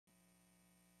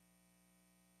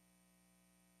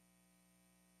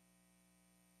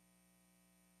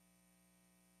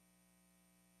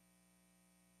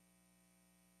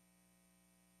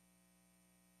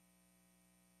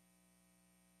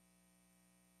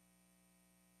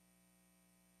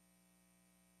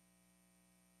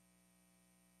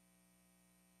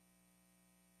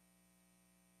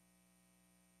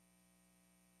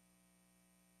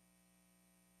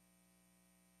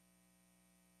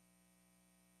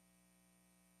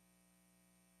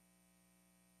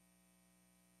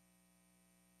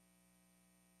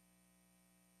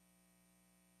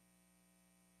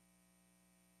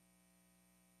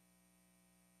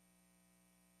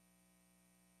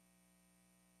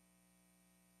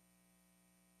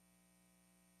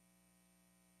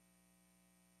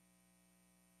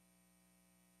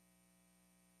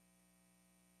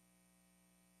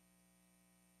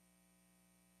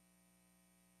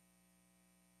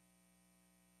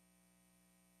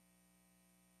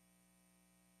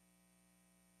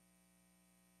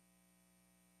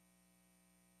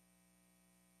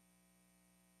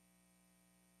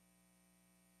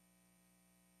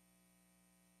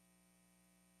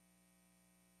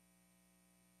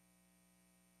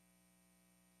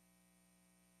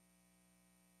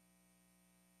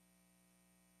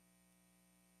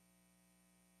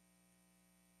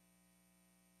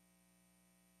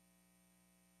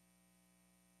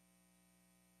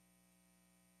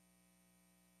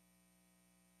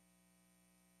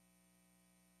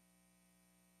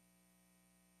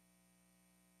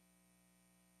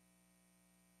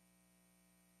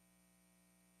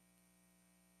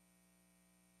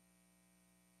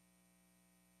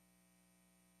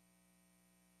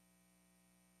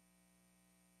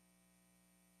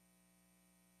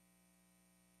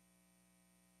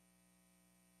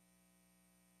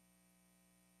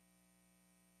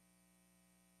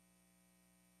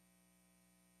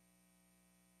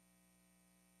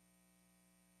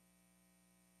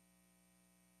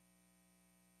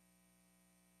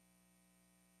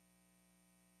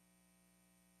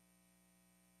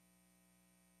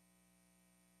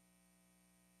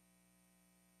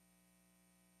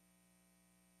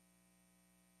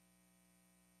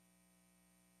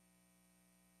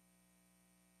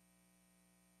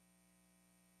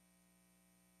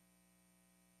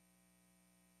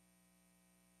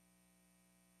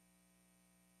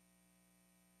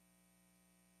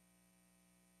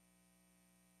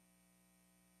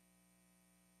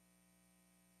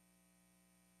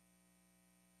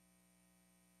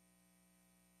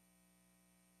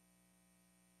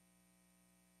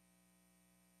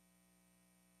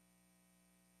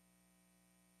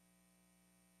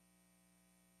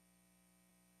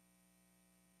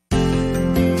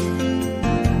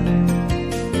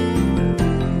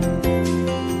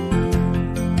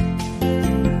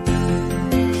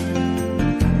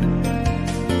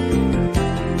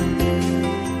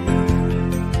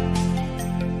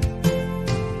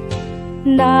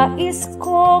Nais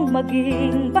kong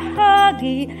maging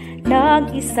bahagi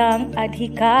ng isang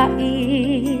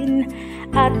adhikain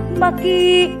at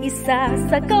makiisa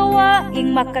sa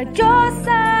gawaing makadiyos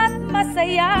at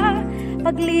masaya,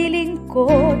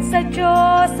 paglilingkod sa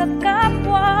Diyos at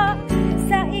kapwa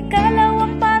sa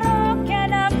ikalawang parokya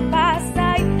ng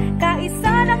Pasay,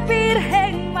 kaisa ng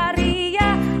Birheng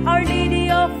Maria, Our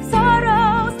Lady of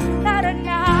Sorrows. Tara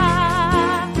na!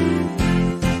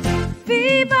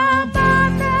 Viva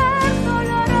Mater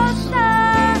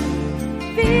Dolorosa,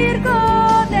 Virgo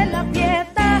de la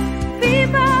Pieta,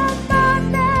 Viva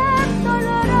Mater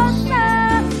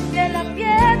Dolorosa de la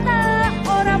Pieta,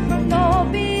 ora pro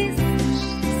nobis.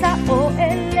 Sa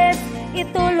OLS,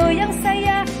 ituloy ang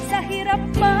saya sa hirap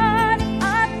man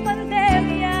at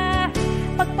pandemya.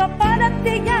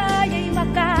 Pagpapalatiya'y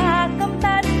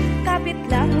makakamtan, kapit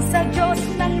lang sa Diyos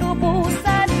ng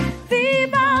lubusan.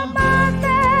 Viva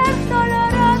Mater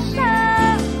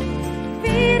Dolorosa,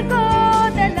 Virgo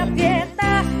de la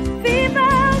Pieta,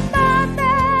 Viva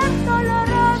Mater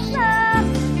Dolorosa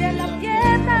de la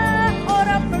Pieta,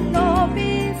 ora pro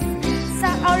nobis.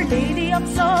 Sa Our Lady of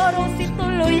Sorrows,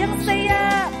 ituloy ang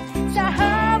saya sa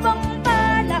habang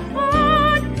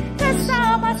panahon,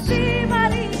 kasama si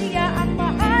Maria, ang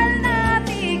mahal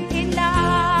nating ina.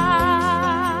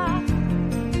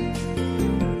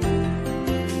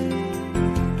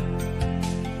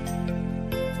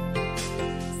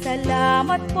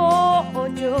 Salamat po, O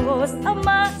Diyos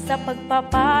Ama, sa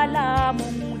pagpapala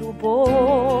mong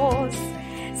lubos.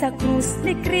 Sa krus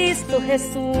ni Kristo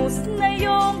Jesus na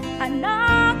iyong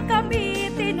anak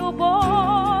kami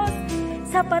tinubos.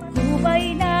 Sa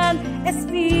patnubay ng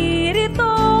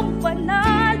Espiritong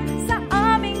Banal sa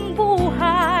aming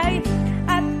buhay,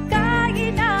 at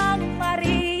kainang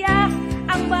Maria,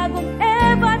 ang bagong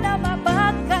Eva na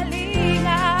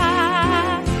mapagkalinga.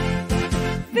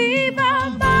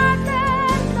 Viva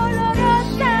Mater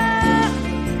Dolorosa,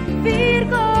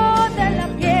 Virgo de la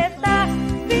Pieta,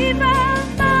 Viva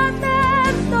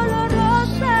Mater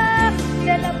Dolorosa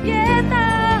de la Pieta,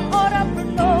 ora pro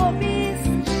nobis.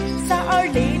 Sa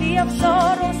Our Lady of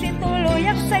Sorrows, ituloy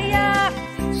ang saya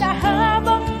sa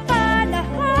habang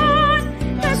panahon,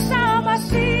 kasama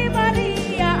si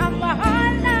Maria, ang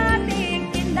mahal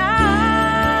nating ina.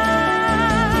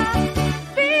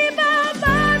 Viva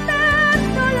Mater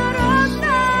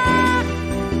Dolorosa,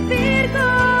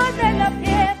 Virgo de la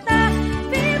Pieta,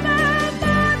 Viva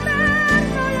Mater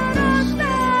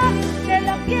Dolorosa de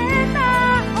la Pieta,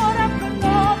 ora pro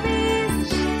nobis.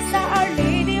 Sa Our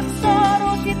Lady of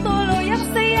Sorrows, ituloy ang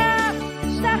saya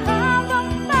sa habang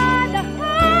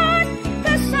panahon,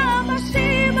 kasama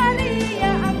si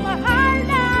Maria, ang mahal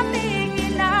nating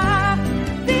ina.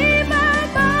 Viva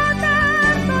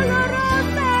Mater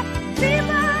Dolorosa,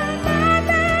 Viva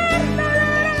Mater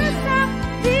Dolorosa,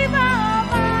 Viva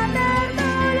Mater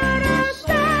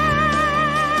Dolorosa,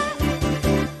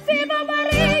 Viva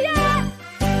Maria!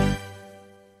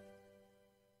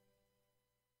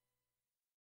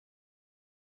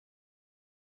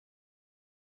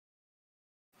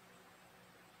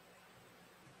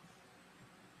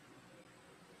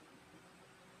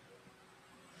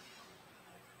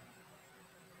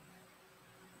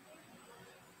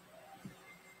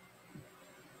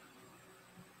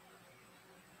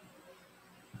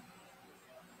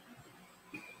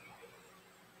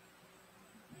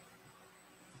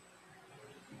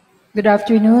 Good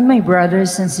afternoon, my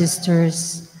brothers and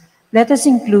sisters. Let us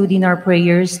include in our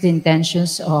prayers the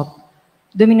intentions of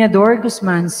Dominador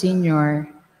Guzman Sr.,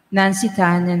 Nancy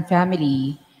Tan and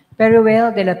family,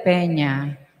 Peruel de la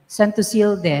Peña,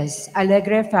 Santosildes,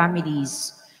 Alegre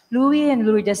families, Louis and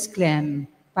Lourdes Clem,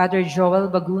 Father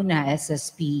Joel Baguna,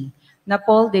 SSP,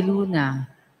 Napol de Luna,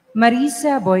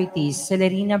 Marisa Boitis,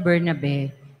 Celerina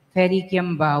Bernabe, Ferry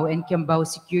Kiambao and Kiambao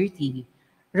Security,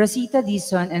 Rosita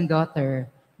Dizon and daughter,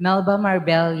 Melba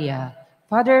Marbella,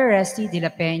 Father Resty de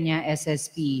la Peña,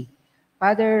 SSP,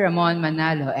 Father Ramon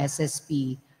Manalo,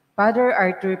 SSP, Father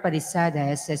Arthur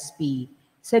Palisada, SSP,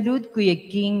 Salud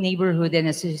Cuyag King Neighborhood and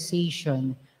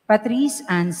Association, Patrice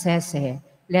Ann Sese,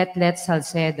 Letlet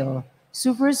Salcedo,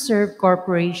 Superserve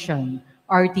Corporation,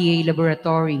 RTA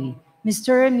Laboratory,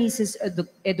 Mr. and Mrs.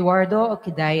 Eduardo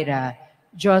Oquidaira,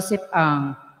 Joseph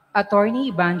Ang, Attorney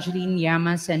Evangeline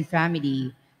Llamas and family,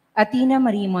 Atina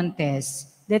Marie Montes,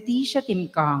 Leticia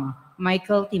Timkang,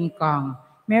 Michael Timkang,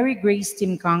 Mary Grace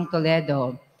Timkang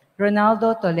Toledo,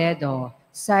 Ronaldo Toledo,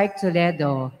 Syke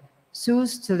Toledo,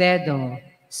 Sus Toledo,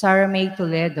 Sarah May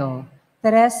Toledo,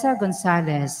 Teresa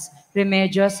Gonzalez,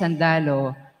 Remedios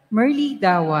Sandalo, Merly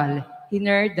Dawal,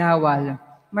 Hiner Dawal,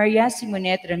 Maria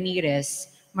Simonet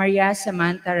Ramirez, Maria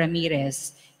Samantha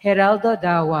Ramirez, Geraldo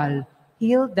Dawal,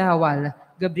 Hil Dawal,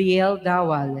 Gabriel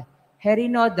Dawal,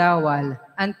 Herino Dawal,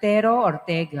 Antero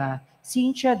Ortega,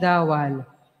 Cynthia Dawal,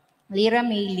 Lira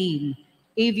Maylin,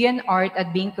 Avian Art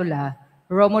Advincula,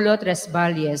 Romulo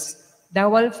Tresvalles,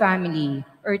 Dawal family,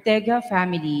 Ortega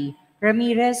family,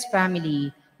 Ramirez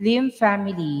family, Lim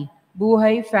family,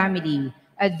 Buhay family,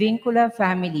 Advincula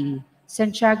family,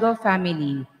 Santiago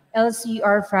family,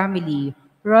 LCR family,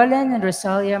 Roland and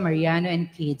Rosalia Mariano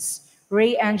and kids,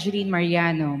 Ray Angeline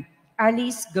Mariano,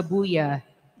 Alice Gabuya,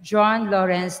 John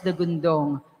Lawrence de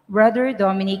Gundong, Brother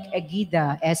Dominic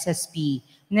Aguida, SSP,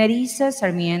 Nerissa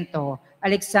Sarmiento,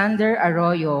 Alexander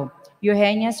Arroyo,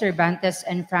 Eugenia Cervantes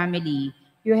and family,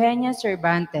 Eugenia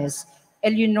Cervantes,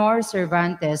 Eleanor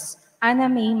Cervantes, Ana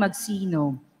May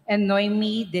Magsino, and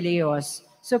Noemi De Leos,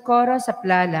 Socorro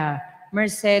Saplala,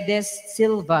 Mercedes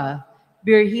Silva,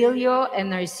 Virgilio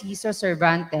and Narciso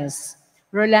Cervantes,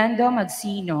 Rolando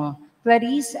Magsino,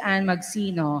 Clarice Ann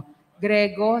Magsino,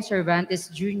 Grego Cervantes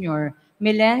Jr.,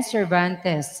 Milen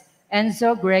Cervantes,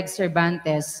 Enzo Greg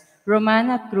Cervantes,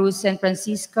 Romana Cruz and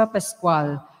Francisco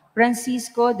Pascual,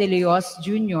 Francisco de Leos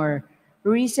Jr.,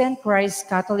 Recent Christ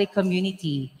Catholic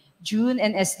Community, June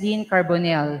and Eslyn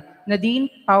Carbonell, Nadine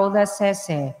Paula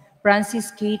Sese,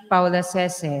 Francis Kate Paula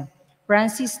Sese,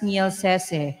 Francis Neil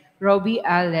Sese, Robbie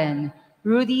Allen,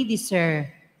 Rudy Diser,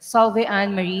 Salve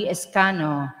Ann Marie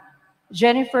Escano,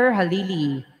 Jennifer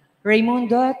Halili,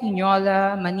 Raimundo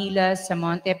Tinola, Manila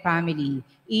Samonte family,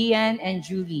 Ian and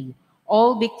Julie,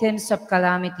 all victims of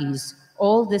calamities,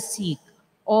 all the sick,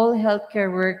 all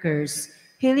healthcare workers,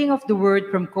 healing of the world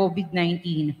from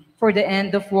COVID-19, for the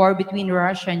end of war between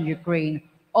Russia and Ukraine,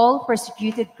 all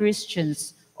persecuted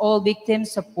Christians, all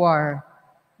victims of war.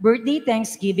 Birthday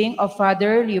Thanksgiving of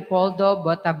Father Leopoldo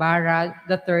Botabara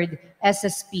III,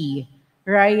 SSP,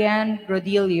 Ryan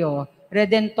Rodilio,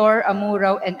 Redentor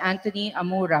Amurao and Anthony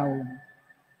Amurao.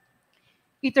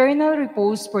 Eternal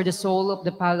repose for the soul of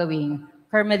the following: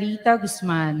 Carmelita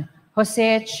Guzman,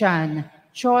 Jose Chan,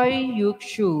 Choi Yuk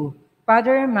Shu,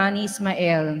 Father Manny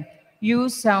Ismael, Yu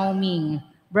Sao Ming,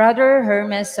 Brother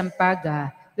Hermes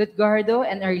Sampaga, Lutgardo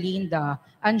and Arlinda,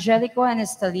 Angelico and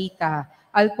Estelita,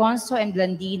 Alfonso and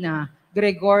Blandina,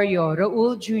 Gregorio,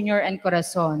 Raul Jr. and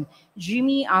Corazon,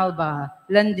 Jimmy Alba,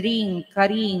 Landring,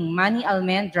 Karing, Manny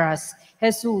Almendras,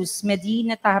 Jesus,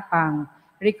 Medina Tapang,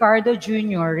 Ricardo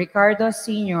Jr., Ricardo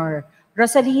Sr.,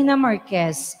 Rosalina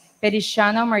Marquez,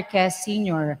 Feliciano Marquez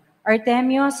Sr.,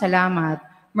 Artemio Salamat,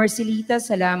 Marcelita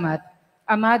Salamat,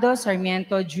 Amado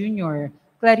Sarmiento Jr.,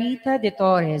 Clarita de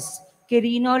Torres,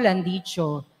 Quirino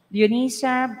Landicho,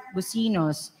 Leonisa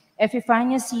Bucinos,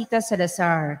 Epifania Cita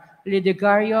Salazar,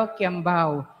 Lidegario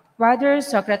Quiambao, Father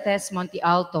Socrates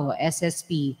Montialto,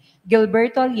 SSP,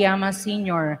 Gilberto Llamas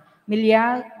Sr.,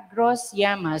 Milagros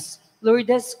Llamas,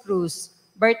 Lourdes Cruz,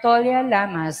 Bartolia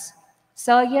Lamas,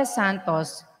 Celia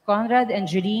Santos, Conrad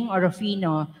Angeline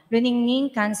Orofino,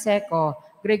 Luningning Canseco,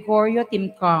 Gregorio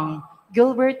Timcong,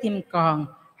 Gilbert Timcong,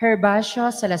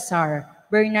 Herbacio Salazar,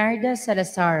 Bernarda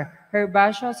Salazar,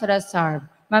 Herbacio Salazar,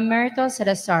 Mamerto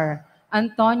Salazar,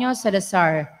 Antonio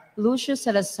Salazar, Lucio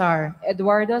Salazar,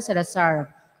 Eduardo Salazar,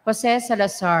 Jose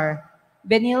Salazar,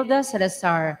 Benilda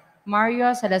Salazar,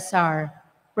 Mario Salazar,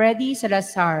 Freddy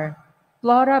Salazar,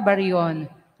 Flora Barion,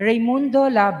 Raimundo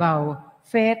Labao,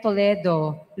 Fe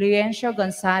Toledo, Luencio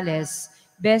Gonzalez,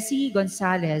 Bessie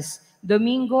Gonzalez,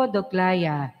 Domingo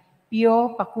Doclaya,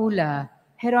 Pio Pacula,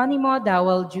 Jeronimo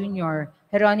Dawal Jr.,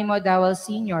 Jeronimo Dawal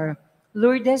Sr.,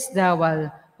 Lourdes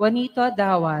Dawal, Juanito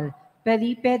Dawal,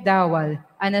 Felipe Dawal,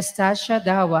 Anastasia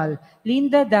Dawal,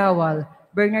 Linda Dawal,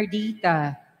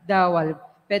 Bernardita Dawal,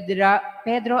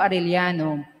 Pedro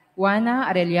Arellano, Juana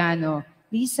Arellano,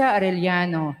 Lisa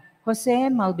Arellano, Jose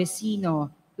Malvecino,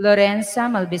 Lorenza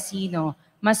Malvecino,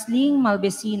 Masling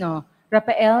Malvecino,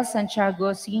 Rafael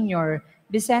Santiago Sr.,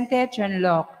 Vicente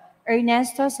Trenloc,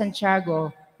 Ernesto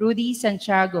Santiago, Rudy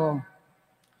Santiago,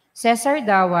 Cesar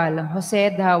Dawal,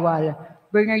 Jose Dawal,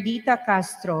 Bernardita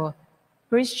Castro,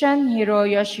 Christian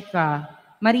Hiroyoshika,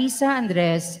 Marisa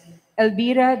Andres,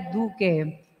 Elvira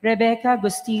Duque, Rebecca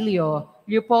Bustilio,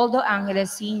 Leopoldo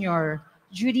Angeles Sr.,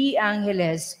 Judy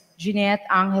Angeles, Jeanette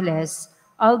Angeles,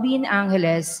 Albin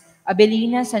Angeles,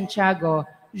 Abelina Santiago,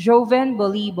 Joven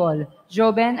Bolibol,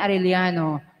 Joven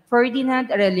Arellano, Ferdinand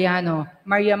Arellano,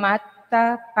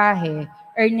 Mariamata Paje,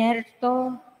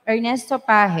 Ernesto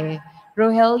Paje,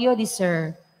 Rogelio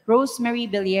Diser, Rosemary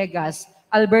Villegas,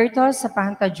 Alberto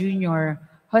Zapanta Jr.,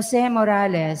 Jose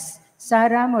Morales,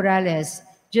 Sara Morales,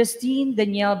 Justine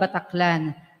Daniel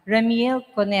Bataclan, Ramiel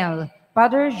Conel,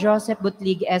 Father Joseph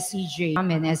Butlig SCJ,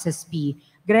 Amen SSP,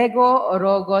 Grego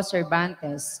Orogo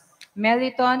Cervantes,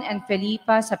 Meliton and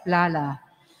Felipa Saplala,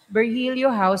 Virgilio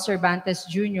House Cervantes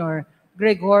Jr.,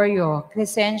 Gregorio,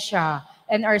 Crescencia,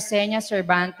 and Arsenia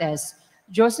Cervantes,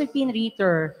 Josephine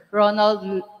Ritter,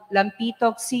 Ronald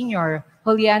Lampitok Sr.,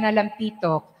 Juliana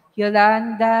Lampitok,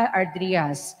 Yolanda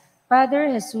Ardrias, Father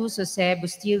Jesus Jose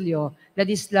Bustillo,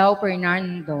 Ladislao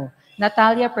Fernando,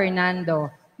 Natalia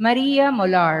Fernando, Maria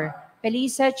Molar,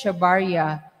 Felisa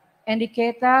Chavarria,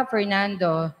 Enriqueta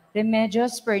Fernando,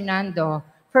 Remedios Fernando,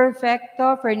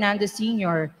 Perfecto Fernando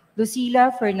Sr.,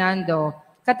 Lucila Fernando,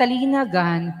 Catalina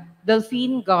Gan,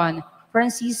 Delphine Gan,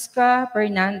 Francisca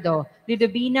Fernando,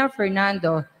 Lidovina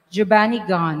Fernando, Giovanni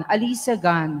Gan, Alisa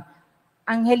Gan,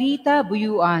 Angelita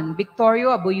Abuyuan,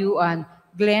 Victorio Abuyuan,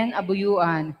 Glenn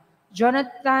Abuyuan,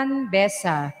 Jonathan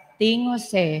Besa, Ting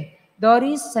Jose,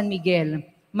 Doris San Miguel,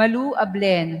 Malu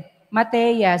Ablen,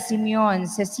 Matea, Simeon,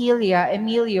 Cecilia,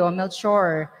 Emilio,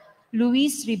 Melchor,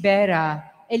 Luis Rivera,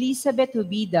 Elizabeth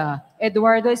Hubida,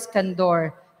 Eduardo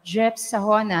Escandor, Jeff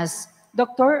Sahonas,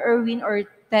 Dr. Erwin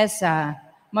Orteza,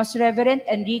 Most Reverend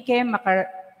Enrique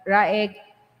Macaraeg,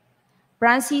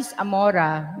 Francis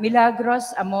Amora,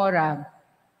 Milagros Amora,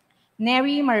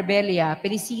 Neri Marbella,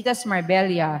 Felicitas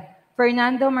Marbella,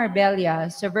 Fernando Marbella,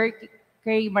 Severque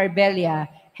Marbella,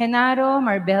 Genaro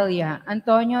Marbella,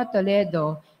 Antonio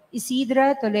Toledo,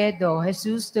 Isidra Toledo,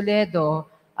 Jesus Toledo,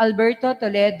 Alberto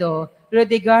Toledo,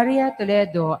 Rodigaria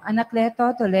Toledo,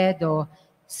 Anacleto Toledo,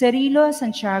 Cirilo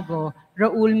Santiago,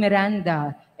 Raul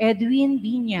Miranda, Edwin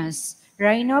Viñas,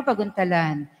 Rhino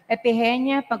Paguntalan,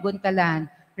 Epigenia Paguntalan,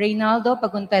 Reynaldo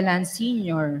Paguntalan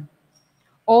Sr.,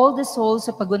 all the souls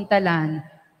of Paguntalan,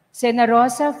 Sena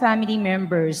Rosa family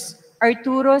members,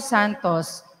 Arturo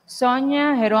Santos,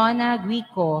 Sonia Herona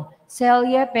Guico,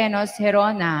 Celia Penos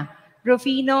Herona,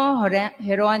 Rufino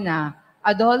Herona,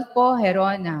 Adolfo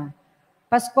Herona,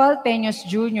 Pascual Peños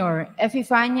Jr.,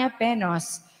 Epifania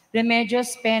Penos,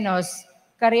 Remedios Penos,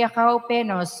 Cariacao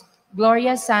Penos,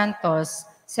 Gloria Santos,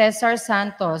 Cesar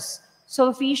Santos,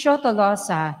 Sulficio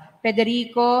Tolosa,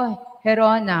 Federico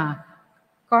Herona,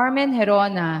 Carmen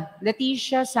Herona,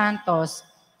 Leticia Santos,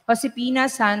 Josepina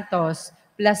Santos,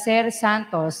 Placer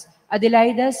Santos,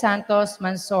 Adelaida Santos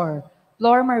Mansor,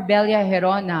 Flor Marbella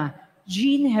Herona,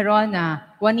 Jean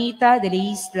Herona, Juanita de la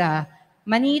Isla,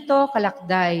 Manito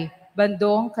Kalakday,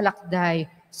 Bandong Kalakday,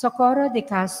 Socorro de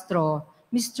Castro,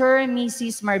 Mr. and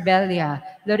Mrs. Marbella,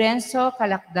 Lorenzo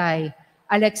Kalakday,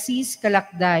 Alexis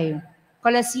Kalakday,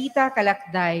 Colasita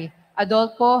Kalakday,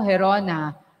 Adolfo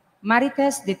Herona,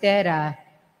 Marites de Terra,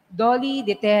 Dolly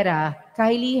de Terra,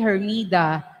 Kylie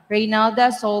Hermida,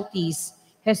 Reynalda Soltis,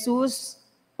 Jesus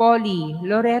Poli,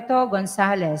 Loreto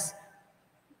Gonzalez,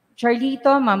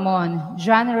 Charlito Mamon,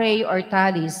 John Ray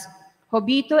Ortalis,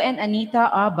 Hobito and Anita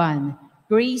Aban,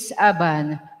 Grace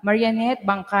Aban, Marianette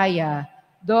Bancaya,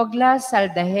 Douglas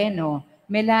Saldaheno,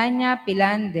 Melania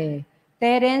Pilande,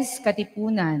 Terence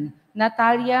Katipunan,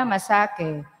 Natalia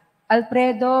Masake,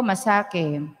 Alfredo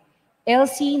Masake,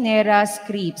 Elsie Nera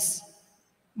Scripps,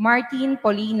 Martin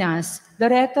Polinas,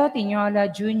 Loreto Tiñola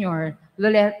Jr.,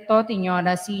 Loreto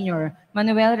Tiñola Sr.,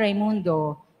 Manuel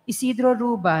Raimundo, Isidro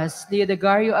Rubas,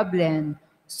 Leodegario Ablen,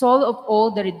 soul of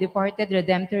all the departed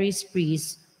Redemptorist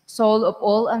priests, soul of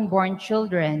all unborn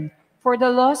children, for the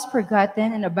lost,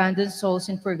 forgotten, and abandoned souls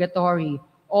in purgatory,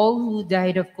 all who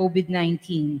died of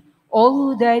COVID-19, all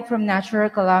who died from natural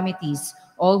calamities,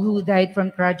 all who died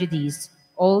from tragedies,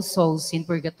 all souls in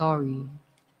purgatory.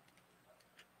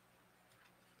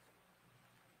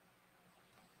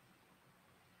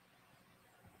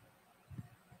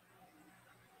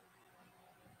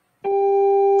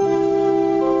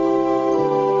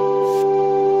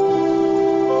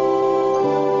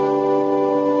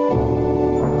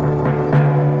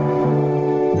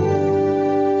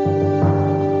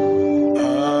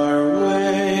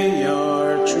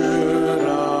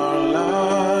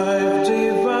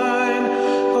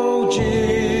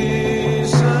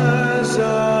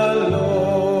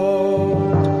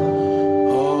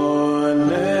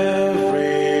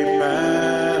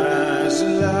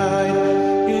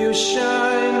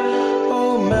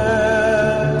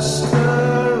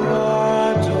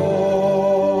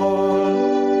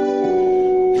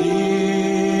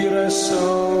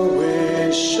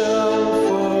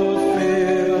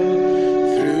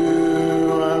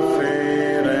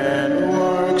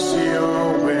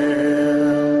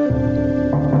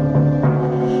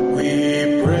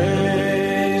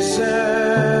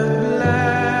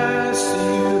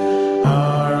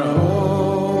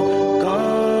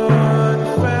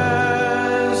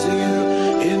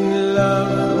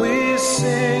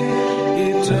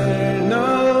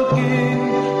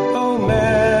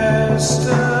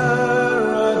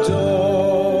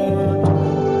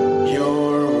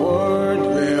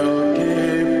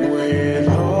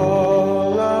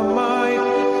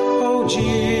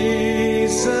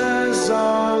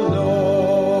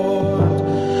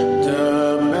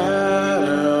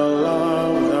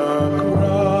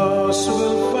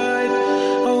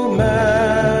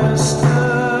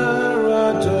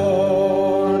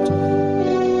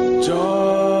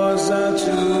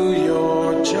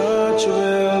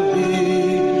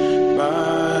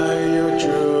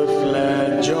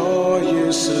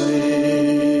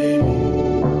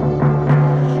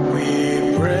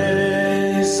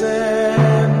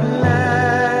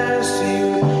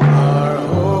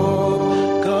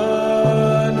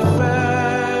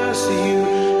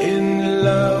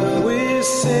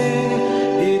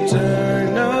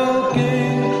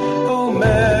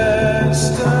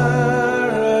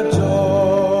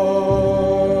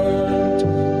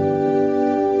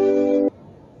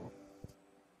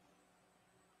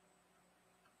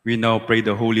 We now pray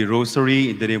the Holy Rosary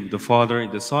in the name of the Father,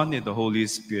 and the Son, and the Holy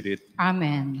Spirit.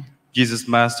 Amen. Jesus,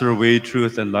 Master, way,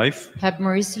 truth, and life. Have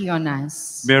mercy on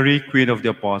us. Mary, Queen of the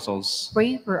Apostles.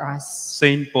 Pray for us.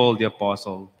 Saint Paul the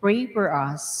Apostle. Pray for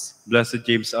us. Blessed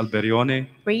James Alberione.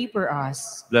 Pray for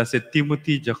us. Blessed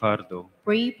Timothy Jacardo.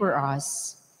 Pray for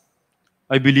us.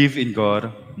 I believe in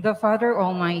God, The Father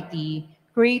Almighty,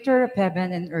 creator of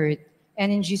heaven and earth,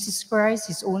 and in Jesus Christ,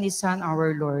 his only Son,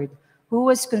 our Lord, who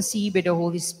was conceived by the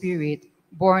Holy Spirit,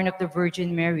 born of the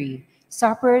Virgin Mary,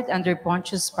 suffered under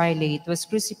Pontius Pilate, was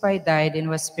crucified, died, and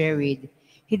was buried.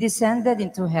 He descended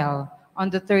into hell. On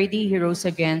the third day he rose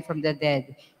again from the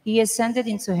dead. He ascended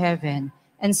into heaven,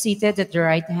 and seated at the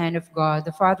right hand of God,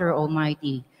 the Father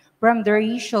Almighty. From there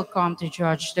he shall come to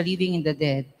judge the living and the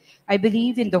dead. I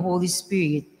believe in the Holy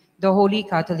Spirit, the Holy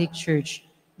Catholic Church,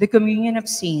 the communion of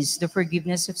saints, the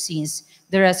forgiveness of sins,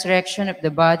 the resurrection of the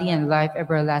body, and life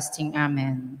everlasting.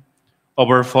 Amen.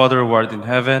 Our Father who art in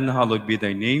heaven, hallowed be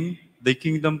thy name. Thy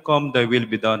kingdom come, thy will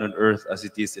be done on earth as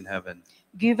it is in heaven.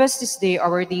 Give us this day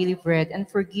our daily bread, and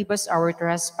forgive us our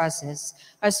trespasses,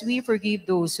 as we forgive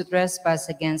those who trespass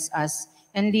against us.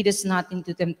 And lead us not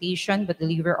into temptation, but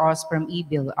deliver us from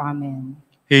evil. Amen.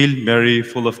 Hail Mary,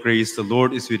 full of grace, the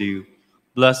Lord is with you.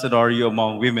 Blessed are you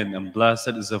among women, and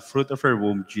blessed is the fruit of her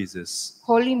womb, Jesus.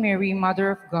 Holy Mary,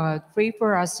 Mother of God, pray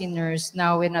for us sinners,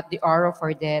 now and at the hour of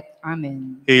our death.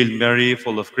 Amen. Hail Mary,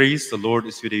 full of grace, the Lord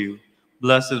is with you.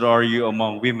 Blessed are you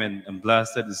among women, and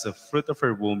blessed is the fruit of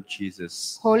her womb,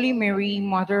 Jesus. Holy Mary,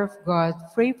 Mother of God,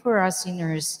 pray for us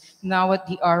sinners, now at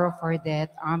the hour of our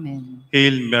death. Amen.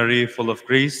 Hail Mary, full of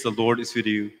grace, the Lord is with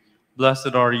you.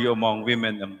 Blessed are you among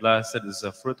women, and blessed is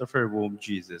the fruit of her womb,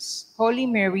 Jesus. Holy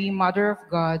Mary, Mother of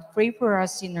God, pray for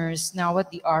us sinners, now at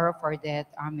the hour of our death.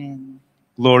 Amen.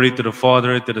 Glory to the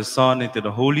Father, to the Son, and to the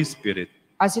Holy Spirit.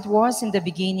 As it was in the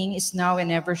beginning, is now,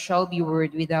 and ever shall be,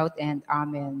 world without end.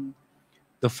 Amen.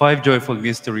 The five joyful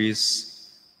mysteries.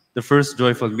 The first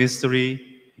joyful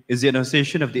mystery is the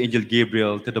Annunciation of the angel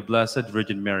Gabriel to the Blessed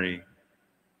Virgin Mary.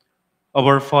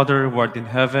 Our Father who art in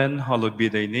heaven, hallowed be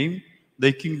thy name.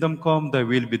 Thy kingdom come, thy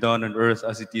will be done on earth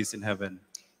as it is in heaven.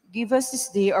 Give us this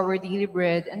day our daily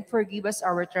bread, and forgive us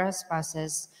our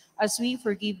trespasses, as we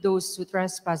forgive those who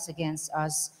trespass against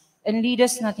us. And lead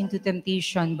us not into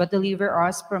temptation, but deliver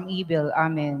us from evil.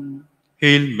 Amen.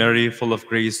 Hail Mary, full of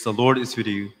grace, the Lord is with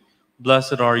you.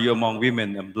 Blessed are you among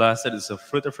women, and blessed is the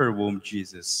fruit of her womb,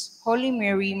 Jesus. Holy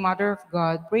Mary, Mother of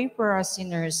God, pray for us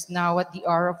sinners, now at the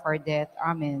hour of our death.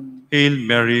 Amen. Hail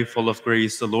Mary, full of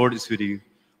grace, the Lord is with you.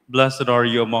 Blessed are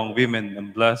you among women,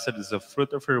 and blessed is the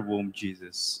fruit of her womb,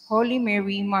 Jesus. Holy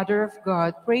Mary, Mother of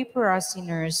God, pray for us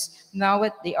sinners, now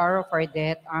at the hour of our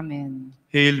death. Amen.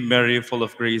 Hail Mary, full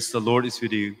of grace, the Lord is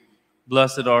with you.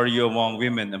 Blessed are you among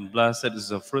women, and blessed is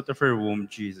the fruit of her womb,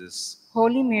 Jesus.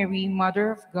 Holy Mary,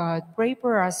 Mother of God, pray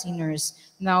for us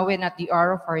sinners, now and at the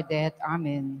hour of our death.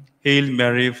 Amen. Hail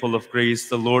Mary, full of grace,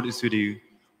 the Lord is with you.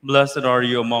 Blessed are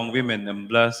you among women, and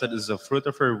blessed is the fruit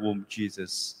of her womb,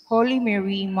 Jesus. Holy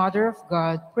Mary, Mother of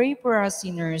God, pray for us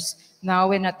sinners, now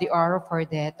and at the hour of our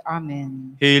death.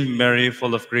 Amen. Hail Mary,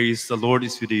 full of grace, the Lord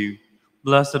is with you.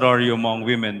 Blessed are you among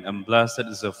women, and blessed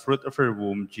is the fruit of her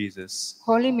womb, Jesus.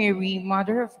 Holy Mary,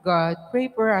 Mother of God, pray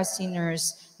for us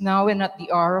sinners, now and at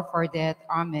the hour of our death.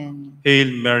 Amen.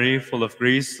 Hail Mary, full of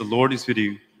grace, the Lord is with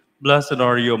you. Blessed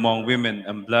are you among women,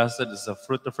 and blessed is the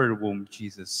fruit of her womb,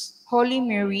 Jesus. Holy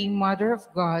Mary, Mother of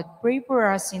God, pray for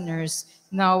us sinners,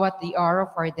 now at the hour of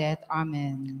our death.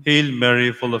 Amen. Hail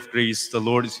Mary, full of grace, the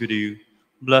Lord is with you.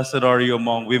 Blessed are you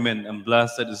among women, and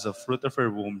blessed is the fruit of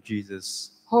her womb,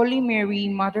 Jesus. Holy Mary,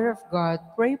 Mother of God,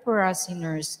 pray for us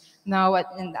sinners, now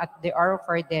and at the hour of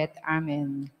our death.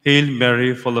 Amen. Hail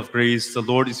Mary, full of grace, the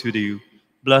Lord is with you.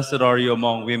 Blessed are you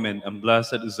among women, and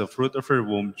blessed is the fruit of her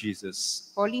womb,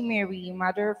 Jesus. Holy Mary,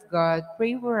 Mother of God,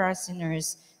 pray for us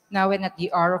sinners, now and at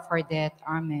the hour of our death.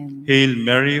 Amen. Hail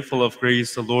Mary, full of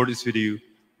grace, the Lord is with you.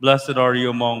 Blessed are you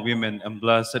among women, and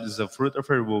blessed is the fruit of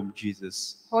her womb,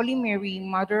 Jesus. Holy Mary,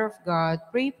 Mother of God,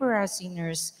 pray for us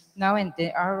sinners, now and at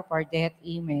the hour of our death.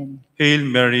 Amen. Hail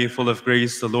Mary, full of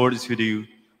grace, the Lord is with you.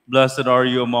 Blessed are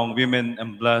you among women,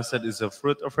 and blessed is the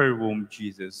fruit of her womb,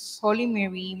 Jesus. Holy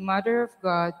Mary, Mother of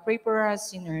God, pray for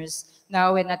us sinners,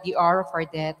 now and at the hour of our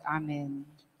death. Amen.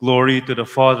 Glory to the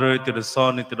Father, to the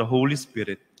Son, and to the Holy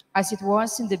Spirit. As it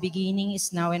was in the beginning,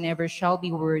 is now, and ever shall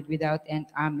be, world without end.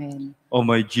 Amen. O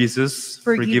my Jesus,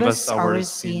 Forgive us our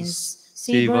sins,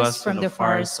 save us from the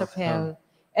fires of hell,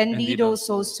 and lead all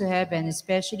souls to heaven,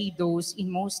 especially those in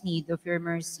most need of your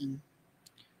mercy.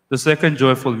 The second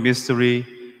joyful mystery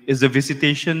is the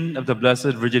visitation of the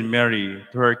Blessed Virgin Mary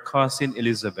to her cousin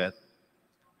Elizabeth.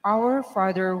 Our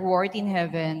Father who art in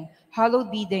heaven,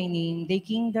 hallowed be thy name. Thy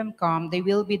kingdom come, thy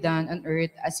will be done on earth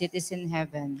as it is in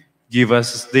heaven. Give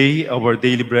us this day our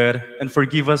daily bread, and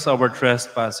forgive us our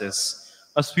trespasses,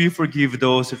 as we forgive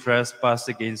those who trespass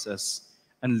against us.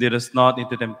 And lead us not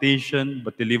into temptation,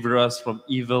 but deliver us from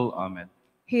evil. Amen.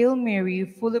 Hail Mary,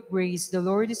 full of grace, the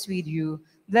Lord is with you.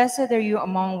 Blessed are you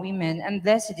among women, and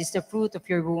blessed is the fruit of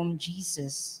your womb,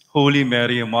 Jesus. Holy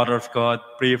Mary, Mother of God,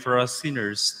 pray for us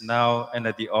sinners, now and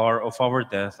at the hour of our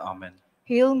death. Amen.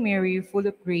 Hail Mary, full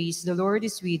of grace, the Lord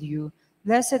is with you.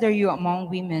 Blessed are you among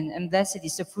women, and blessed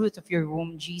is the fruit of your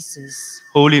womb, Jesus.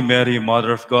 Holy Mary,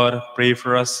 Mother of God, pray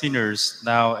for us sinners,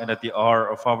 now and at the hour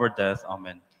of our death.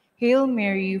 Amen. Hail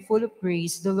Mary, full of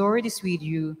grace, the Lord is with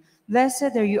you.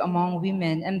 Blessed are you among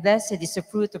women, and blessed is the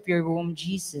fruit of your womb,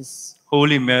 Jesus.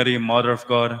 Holy Mary, Mother of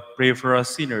God, pray for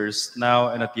us sinners, now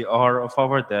and at the hour of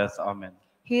our death. Amen.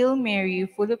 Hail Mary,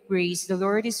 full of grace, the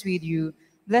Lord is with you.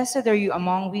 Blessed are you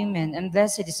among women, and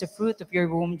blessed is the fruit of your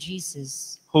womb,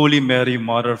 Jesus. Holy Mary,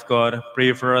 Mother of God,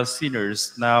 pray for us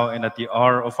sinners, now and at the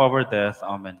hour of our death.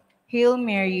 Amen. Hail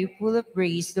Mary, full of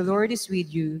grace, the Lord is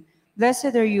with you.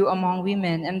 Blessed are you among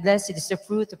women, and blessed is the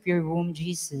fruit of your womb,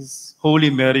 Jesus. Holy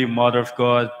Mary, Mother of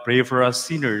God, pray for us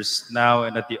sinners, now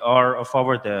and at the hour of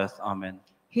our death. Amen.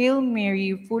 Hail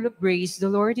Mary, full of grace, the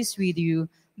Lord is with you.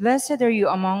 Blessed are you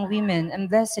among women, and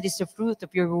blessed is the fruit of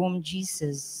your womb,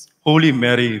 Jesus. Holy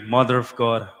Mary, Mother of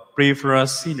God, pray for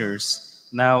us sinners,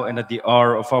 now and at the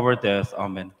hour of our death.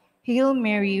 Amen. Hail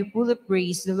Mary, full of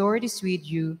grace, the Lord is with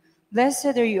you.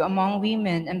 Blessed are you among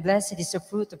women, and blessed is the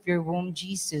fruit of your womb,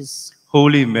 Jesus.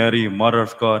 Holy Mary, Mother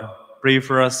of God, pray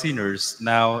for us sinners,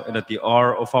 now and at the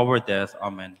hour of our death.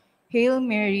 Amen. Hail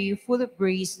Mary, full of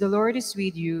grace, the Lord is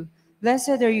with you.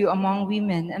 Blessed are you among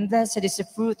women, and blessed is the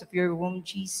fruit of your womb,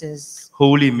 Jesus.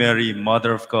 Holy Mary,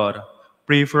 Mother of God,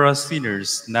 pray for us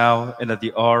sinners, now and at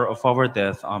the hour of our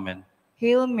death. Amen.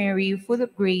 Hail Mary, full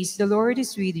of grace, the Lord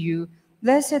is with you.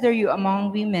 Blessed are you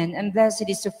among women, and blessed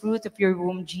is the fruit of your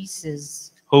womb,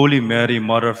 Jesus. Holy Mary,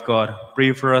 Mother of God,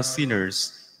 pray for us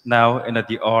sinners, now and at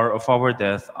the hour of our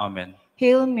death. Amen.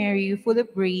 Hail Mary, full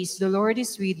of grace, the Lord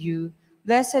is with you.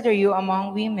 Blessed are you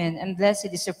among women, and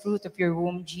blessed is the fruit of your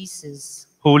womb, Jesus.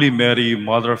 Holy Mary,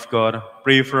 Mother of God,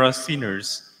 pray for us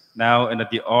sinners, now and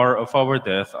at the hour of our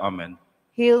death. Amen.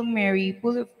 Hail Mary,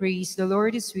 full of grace, the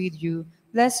Lord is with you.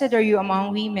 Blessed are you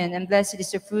among women, and blessed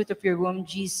is the fruit of your womb,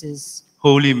 Jesus.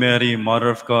 Holy Mary, Mother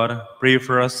of God, pray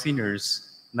for us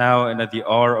sinners, now and at the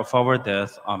hour of our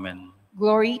death. Amen.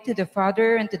 Glory to the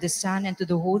Father, and to the Son, and to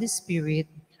the Holy Spirit.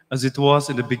 As it was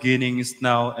in the beginning, is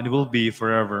now, and will be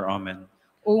forever. Amen.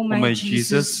 O my, my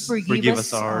Jesus, Jesus, forgive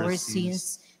us our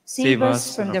sins, save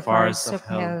us from the fires of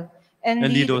hell, and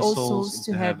lead all souls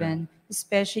to heaven,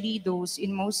 especially those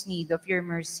in most need of your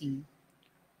mercy.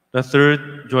 The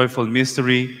third joyful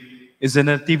mystery is the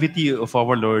nativity of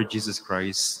our Lord Jesus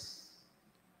Christ.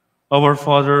 Our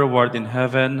Father, who art in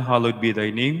heaven, hallowed be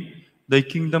thy name. Thy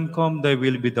kingdom come, thy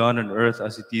will be done on earth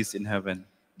as it is in heaven.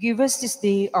 Give us this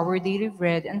day our daily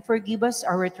bread, and forgive us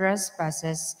our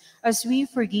trespasses, as we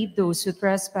forgive those who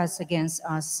trespass against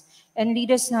us. And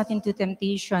lead us not into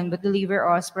temptation, but deliver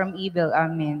us from evil.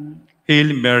 Amen.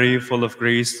 Hail Mary, full of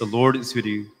grace, the Lord is with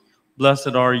you.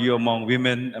 Blessed are you among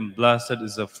women, and blessed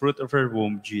is the fruit of her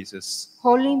womb, Jesus.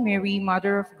 Holy Mary,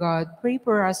 Mother of God, pray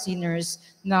for us sinners,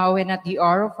 now and at the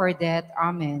hour of our death.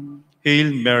 Amen.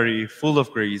 Hail Mary, full of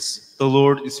grace, the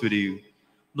Lord is with you.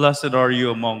 Blessed are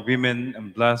you among women,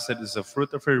 and blessed is the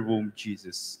fruit of her womb,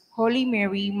 Jesus. Holy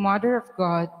Mary, Mother of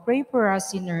God, pray for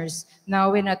us sinners,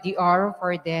 now and at the hour of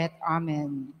our death.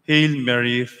 Amen. Hail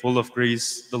Mary, full of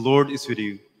grace, the Lord is with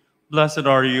you. Blessed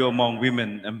are you among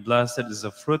women, and blessed is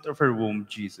the fruit of her womb,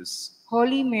 Jesus.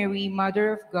 Holy Mary,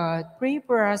 Mother of God, pray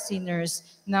for us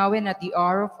sinners, now and at the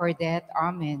hour of our death.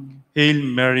 Amen. Hail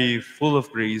Mary, full of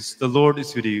grace, the Lord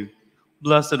is with you.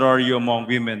 Blessed are you among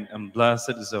women, and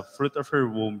blessed is the fruit of her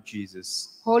womb,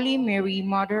 Jesus. Holy Mary,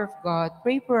 Mother of God,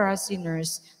 pray for us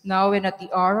sinners, now and at the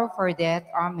hour of our death.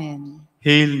 Amen.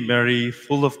 Hail Mary,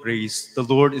 full of grace, the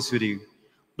Lord is with you.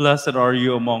 Blessed are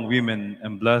you among women,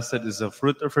 and blessed is the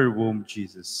fruit of her womb,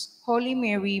 Jesus. Holy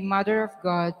Mary, Mother of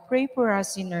God, pray for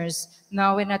us sinners,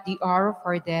 now and at the hour of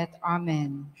our death.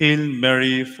 Amen. Hail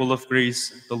Mary, full of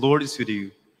grace, the Lord is with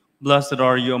you. Blessed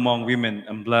are you among women,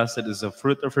 and blessed is the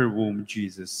fruit of her womb,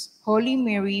 Jesus. Holy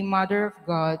Mary, Mother of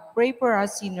God, pray for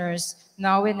us sinners,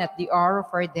 now and at the hour of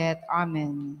our death.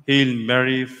 Amen. Hail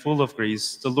Mary, full of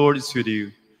grace, the Lord is with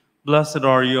you. Blessed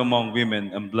are you among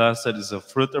women, and blessed is the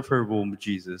fruit of her womb,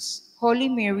 Jesus. Holy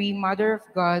Mary, Mother of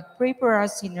God, pray for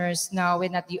us sinners, now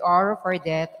and at the hour of our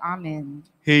death. Amen.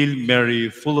 Hail Mary,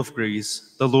 full of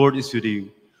grace, the Lord is with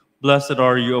you. Blessed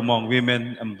are you among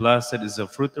women, and blessed is the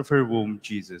fruit of her womb,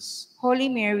 Jesus. Holy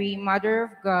Mary, Mother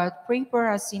of God, pray for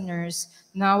us sinners,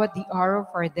 now at the hour of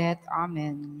our death.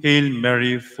 Amen. Hail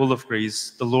Mary, full of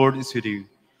grace, the Lord is with you.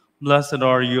 Blessed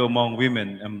are you among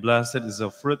women, and blessed is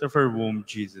the fruit of her womb,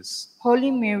 Jesus.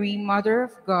 Holy Mary, Mother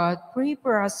of God, pray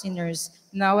for us sinners,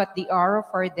 now at the hour of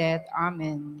our death.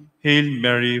 Amen. Hail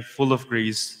Mary, full of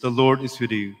grace, the Lord is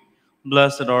with you.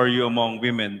 Blessed are you among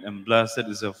women, and blessed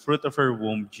is the fruit of her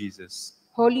womb, Jesus.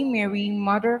 Holy Mary,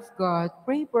 Mother of God,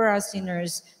 pray for us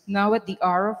sinners, now at the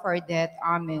hour of our death.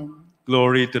 Amen.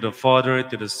 Glory to the Father,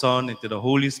 to the Son, and to the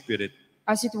Holy Spirit.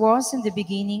 As it was in the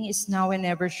beginning, is now, and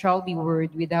ever shall be,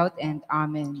 world without end.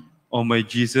 Amen. O my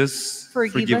Jesus,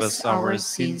 Forgive us our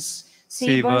sins,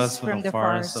 save us from the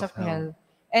fires of hell,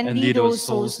 and lead all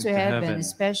souls to heaven,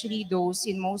 especially those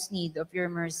in most need of your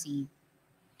mercy.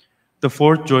 The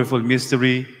fourth joyful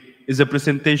mystery is the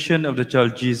presentation of the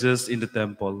child Jesus in the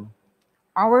temple.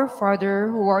 Our Father,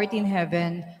 who art in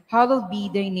heaven, hallowed be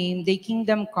thy name. Thy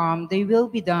kingdom come, thy will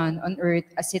be done on earth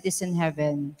as it is in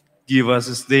heaven. Give us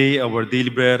this day our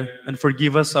daily bread, and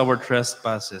forgive us our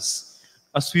trespasses,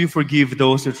 as we forgive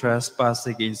those who trespass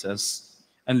against us.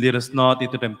 And lead us not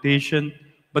into temptation,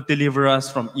 but deliver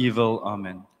us from evil.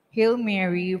 Amen. Hail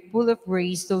Mary, full of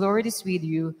grace, the Lord is with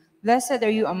you. Blessed are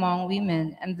you among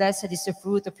women, and blessed is the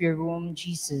fruit of your womb,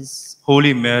 Jesus.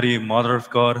 Holy Mary, Mother of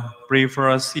God, pray for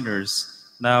us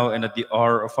sinners, now and at the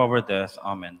hour of our death.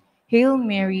 Amen. Hail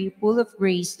Mary, full of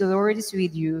grace, the Lord is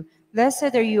with you.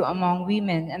 Blessed are you among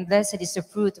women, and blessed is the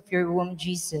fruit of your womb,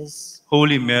 Jesus.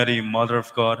 Holy Mary, Mother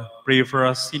of God, pray for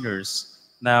us sinners,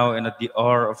 now and at the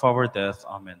hour of our death.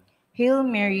 Amen. Hail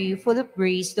Mary, full of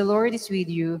grace, the Lord is with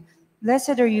you.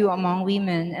 Blessed are you among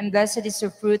women, and blessed is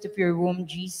the fruit of your womb,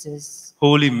 Jesus.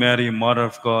 Holy Mary, Mother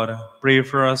of God, pray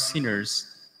for us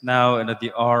sinners, now and at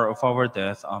the hour of our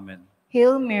death. Amen.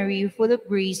 Hail Mary, full of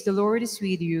grace, the Lord is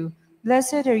with you.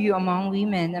 Blessed are you among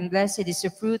women, and blessed is the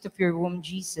fruit of your womb,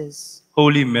 Jesus.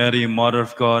 Holy Mary, Mother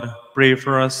of God, pray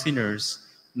for us sinners,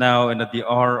 now and at the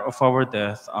hour of our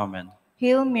death. Amen.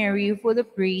 Hail Mary, full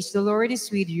of grace, the Lord is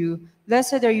with you.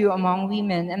 Blessed are you among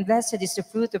women, and blessed is the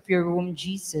fruit of your womb,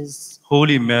 Jesus.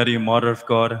 Holy Mary, Mother of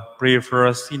God, pray for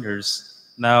us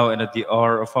sinners, now and at the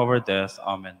hour of our death.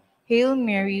 Amen. Hail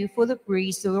Mary, full of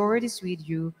grace, the Lord is with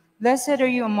you. Blessed are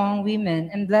you among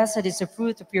women, and blessed is the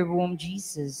fruit of your womb,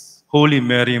 Jesus. Holy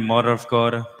Mary, Mother of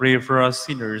God, pray for us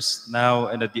sinners, now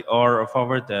and at the hour of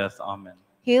our death. Amen.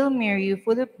 Hail Mary,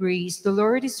 full of grace, the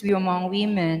Lord is with you among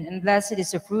women, and blessed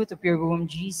is the fruit of your womb,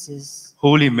 Jesus.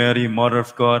 Holy Mary, Mother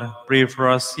of God, pray for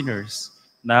us sinners,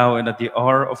 now and at the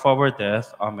hour of our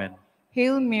death. Amen.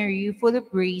 Hail Mary, full of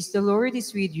grace, the Lord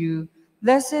is with you.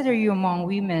 Blessed are you among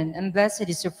women, and blessed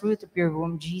is the fruit of your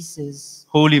womb, Jesus.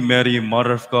 Holy Mary,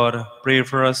 Mother of God, pray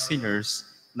for us sinners,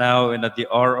 now and at the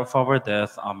hour of our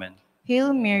death. Amen.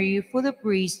 Hail Mary, full of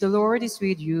grace, the Lord is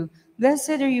with you.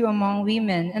 Blessed are you among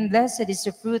women, and blessed is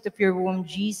the fruit of your womb,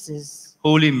 Jesus.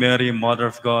 Holy Mary, Mother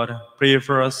of God, pray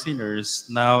for us sinners,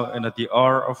 now and at the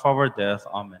hour of our death.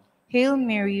 Amen. Hail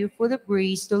Mary, full of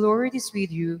grace, the Lord is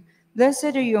with you.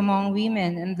 Blessed are you among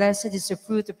women, and blessed is the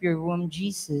fruit of your womb,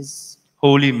 Jesus.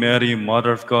 Holy Mary,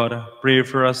 Mother of God, pray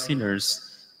for us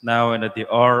sinners, now and at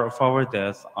the hour of our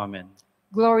death. Amen.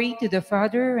 Glory to the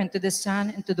Father, and to the Son,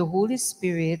 and to the Holy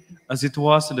Spirit. As it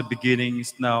was in the beginning,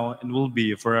 is now, and will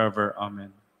be forever.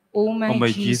 Amen. O my, O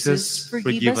my Jesus,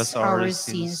 forgive us our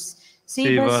sins,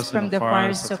 save us from the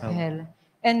fires of hell,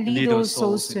 and lead all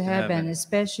souls to heaven,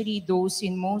 especially those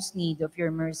in most need of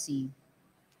your mercy.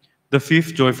 The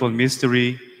fifth joyful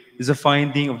mystery is the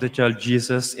finding of the child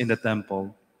Jesus in the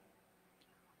temple.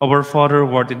 Our Father,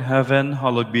 who art in heaven,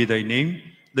 hallowed be thy name.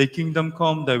 Thy kingdom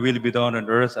come, thy will be done on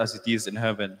earth as it is in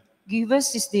heaven. Give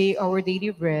us this day our daily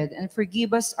bread, and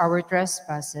forgive us our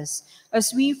trespasses,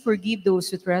 as we forgive those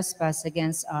who trespass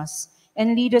against us.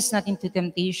 And lead us not into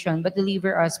temptation, but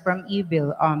deliver us from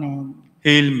evil. Amen.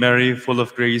 Hail Mary, full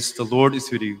of grace, the Lord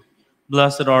is with you.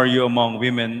 Blessed are you among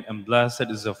women, and blessed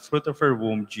is the fruit of her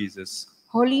womb, Jesus.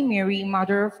 Holy Mary,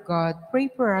 Mother of God, pray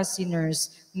for us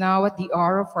sinners, now at the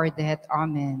hour of our death.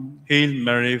 Amen. Hail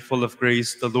Mary, full of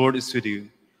grace, the Lord is with you.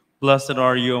 Blessed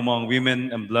are you among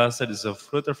women, and blessed is the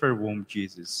fruit of her womb,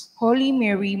 Jesus. Holy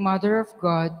Mary, Mother of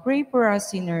God, pray for us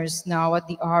sinners, now at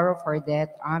the hour of our death.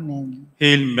 Amen.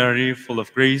 Hail Mary, full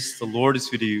of grace, the Lord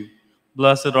is with you.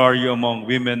 Blessed are you among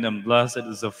women, and blessed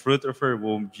is the fruit of her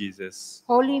womb, Jesus.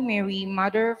 Holy Mary,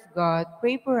 Mother of God,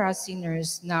 pray for us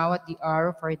sinners, now at the hour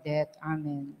of our death.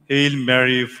 Amen. Hail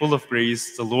Mary, full of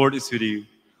grace, the Lord is with you.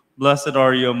 Blessed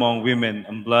are you among women,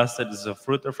 and blessed is the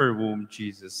fruit of her womb,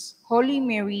 Jesus. Holy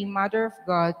Mary, Mother of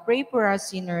God, pray for us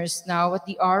sinners now at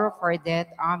the hour of our death.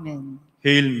 Amen.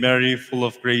 Hail Mary, full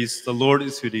of grace, the Lord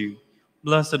is with you.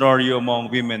 Blessed are you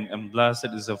among women, and blessed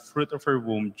is the fruit of her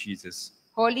womb, Jesus.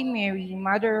 Holy Mary,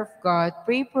 Mother of God,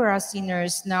 pray for us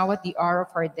sinners now at the hour of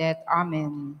our death.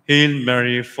 Amen. Hail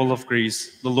Mary, full of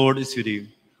grace, the Lord is with you.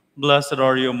 Blessed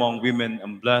are you among women,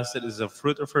 and blessed is the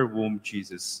fruit of her womb,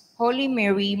 Jesus. Holy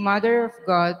Mary, Mother of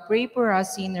God, pray for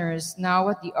us sinners now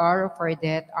at the hour of our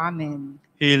death. Amen.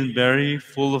 Hail Mary,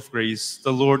 full of grace,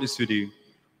 the Lord is with you.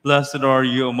 Blessed are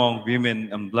you among women,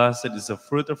 and blessed is the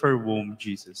fruit of her womb,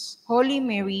 Jesus. Holy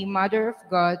Mary, Mother of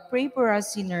God, pray for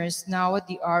us sinners now at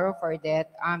the hour of our death.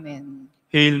 Amen.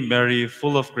 Hail Mary,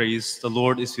 full of grace, the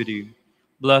Lord is with you.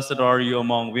 Blessed are you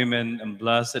among women, and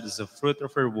blessed is the fruit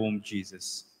of her womb,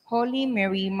 Jesus. Holy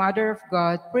Mary, Mother of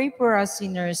God, pray for us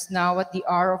sinners now at the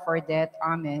hour of our death.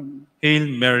 Amen. Hail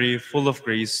Mary, full of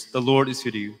grace, the Lord is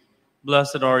with you.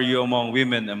 Blessed are you among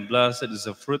women, and blessed is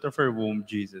the fruit of her womb,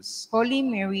 Jesus. Holy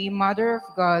Mary, Mother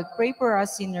of God, pray for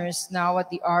us sinners now at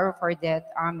the hour of our death.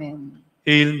 Amen.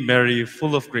 Hail Mary,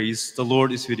 full of grace, the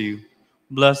Lord is with you.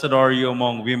 Blessed are you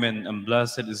among women, and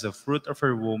blessed is the fruit of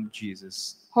her womb,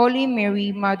 Jesus. Holy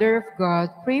Mary, Mother of God,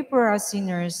 pray for us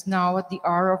sinners now at the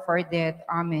hour of our death.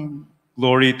 Amen.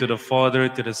 Glory to the Father,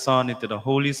 to the Son, and to the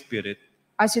Holy Spirit.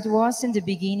 As it was in the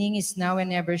beginning, is now,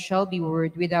 and ever shall be,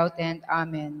 world without end.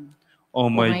 Amen. O O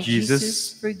my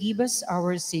Jesus, forgive us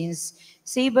our sins,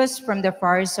 save us from the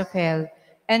fires of hell,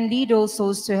 and lead all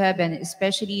souls to heaven,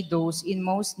 especially those in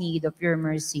most need of your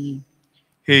mercy.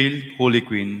 hail, Holy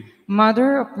Queen.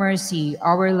 Mother of mercy,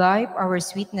 our life, our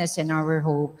sweetness, and our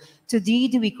hope, to thee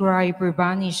do we cry, poor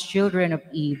banished children of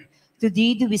Eve. To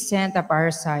thee do we send up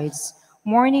our sighs,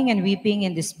 mourning and weeping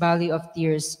in this valley of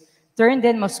tears. Turn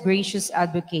then, most gracious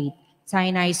advocate,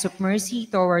 thine eyes of mercy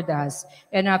toward us,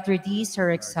 and after this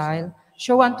our exile,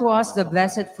 show unto us the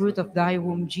blessed fruit of thy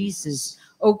womb, Jesus.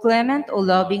 O clement, O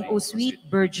loving, O sweet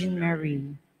Virgin Mary.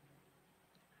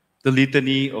 The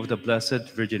Litany of the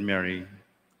Blessed Virgin Mary.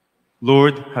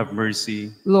 Lord, have mercy.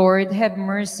 Lord, have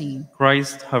mercy.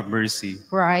 Christ, have mercy.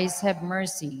 Christ, have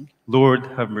mercy. Lord,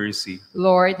 have mercy.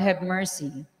 Lord, have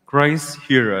mercy. Christ,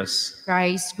 hear us.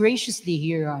 Christ, graciously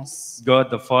hear us.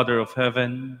 God, the Father of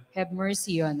heaven, Have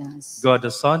mercy on us. God, the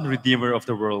Son, Redeemer of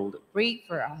the world, Pray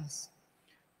for us.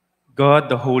 God,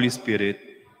 the Holy Spirit,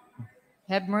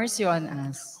 Have mercy on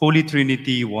us. Holy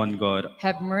Trinity, one God,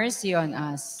 Have mercy on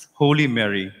us. Holy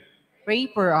Mary, Pray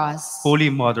for us.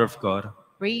 Holy Mother of God,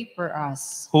 Pray for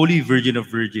us. Holy Virgin of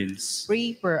Virgins,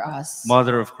 Pray for us.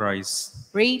 Mother of Christ,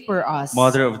 Pray for us.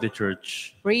 Mother of the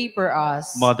Church, Pray for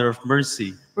us. Mother of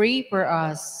Mercy, Pray for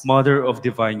us. Mother of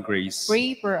Divine Grace,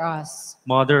 Pray for us.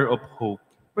 Mother of Hope,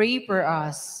 Pray for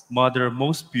us. Mother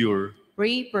most pure,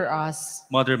 Pray for us.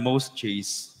 Mother most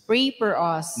chaste, Pray for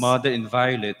us. Mother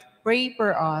inviolate, Pray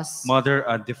for us. Mother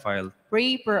undefiled,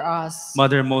 Pray for us.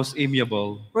 Mother most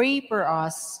amiable, Pray for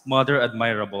us. Mother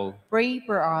admirable, Pray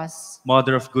for us.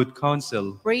 Mother of good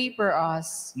counsel, Pray for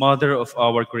us. Mother of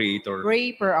our Creator,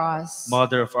 Pray for us.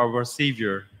 Mother of our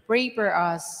Savior, Pray for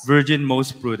us. Virgin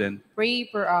most prudent, Pray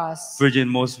for us. Virgin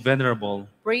most venerable,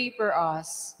 Pray for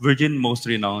us. Virgin most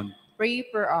renowned, Pray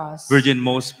for us. Virgin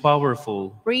most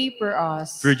powerful, Pray for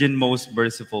us. Virgin most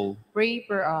merciful, Pray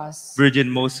for us. Virgin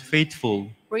most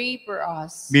faithful, Pray for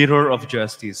us. Mirror of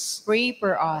justice, Pray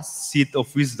for us. Seat of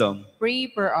wisdom,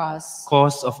 Pray for us.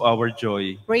 Cause of our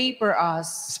joy, Pray for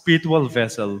us. Spiritual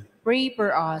vessel, Pray for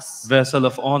us. Vessel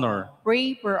of honor,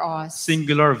 Pray for us.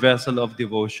 Singular vessel of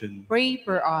devotion, Pray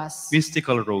for us.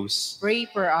 Mystical rose, Pray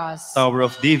for us. Tower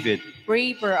of David,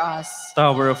 Pray for us.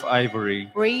 Tower of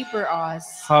ivory, Pray for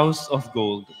us. House of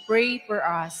gold, Pray for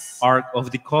us. Ark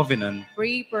of the covenant,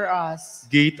 Pray for us.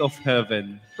 Gate of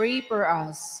heaven, Pray for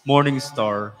us. Morning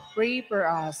star, Pray for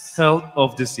us. Health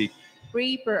of the sick,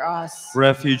 Pray for us.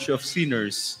 Refuge of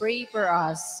sinners, Pray for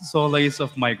us. Solace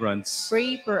of migrants,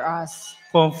 Pray for us.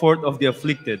 Comfort of the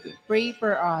afflicted, Pray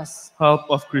for us. Help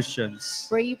of Christians,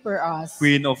 Pray for us.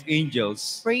 Queen of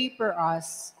angels, Pray for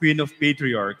us. Queen of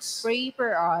patriarchs, Pray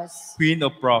for us. Queen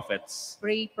of prophets,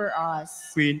 Pray for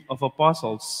us. Queen of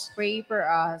apostles, Pray for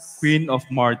us. Queen of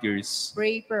martyrs,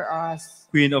 Pray for us.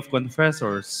 Queen of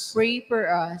confessors, Pray for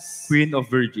us. Queen of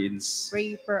virgins,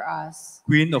 Pray for us.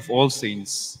 Queen of all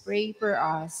saints, Pray for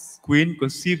us. Queen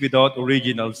conceived without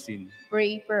original sin,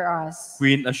 Pray for us.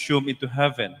 Queen assumed into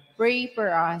heaven, Pray for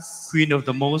us. Queen of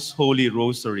the Most Holy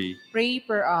Rosary, Pray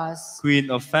for us. Queen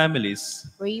of Families,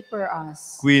 Pray for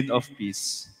us. Queen of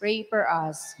Peace, Pray for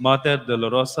us. Mater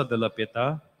Dolorosa de la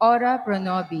Pietà, Ora pro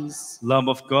nobis. Lamb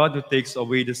of God who takes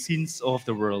away the sins of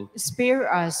the world, Spare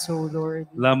us, O Lord.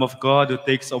 Lamb of God who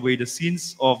takes away the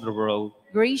sins of the world,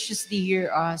 Graciously hear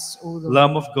us, O Lord.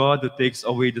 Lamb of God who takes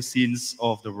away the sins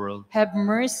of the world. Have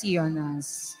mercy on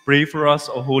us, Pray for us,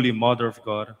 O Holy Mother of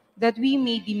God. that we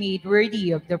may be made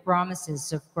worthy of the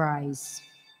promises of Christ.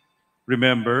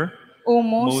 Remember, O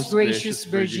most gracious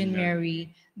Virgin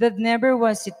Mary, that never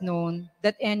was it known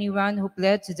that anyone who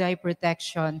pled to thy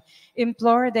protection,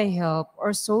 implored thy help,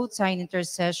 or sought thine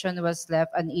intercession was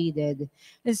left unaided.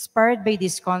 Inspired by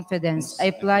this confidence, I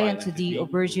apply unto thee, O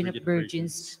Virgin of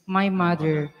Virgins, my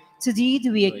Mother. To thee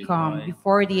do we come,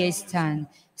 before thee I stand,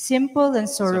 simple and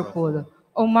sorrowful.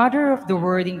 O Mother of the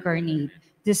Word incarnate,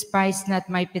 despise not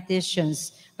my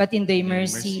petitions, but in thy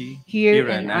mercy hear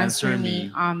and answer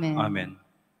me. Amen. Amen.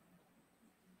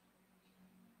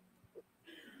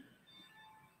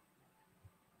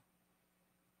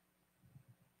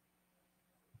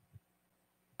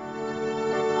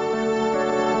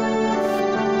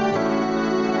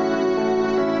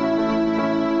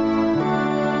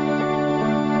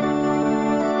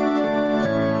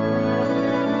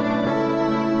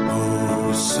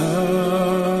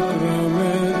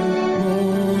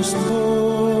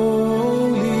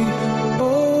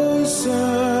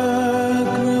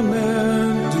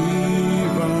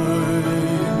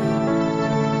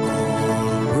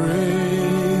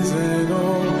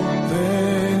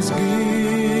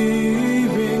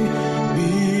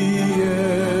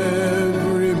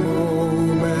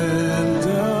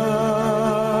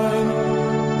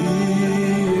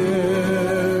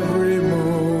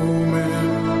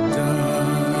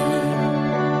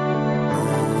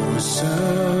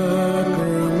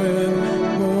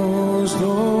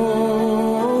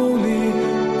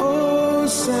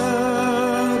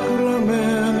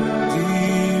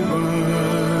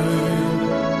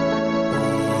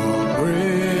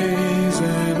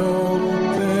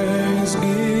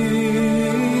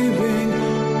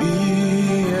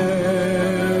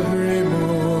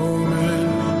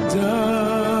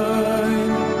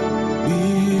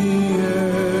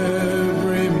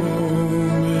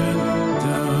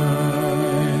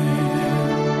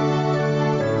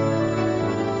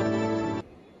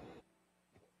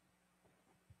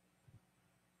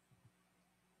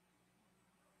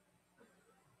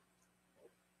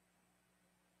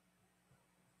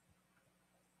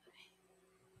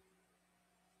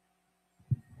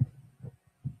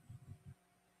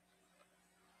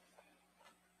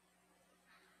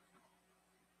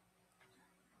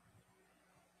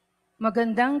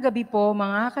 Magandang gabi po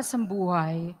mga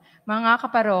kasambuhay, mga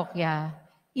kaparokya.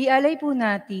 Ialay po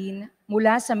natin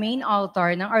mula sa main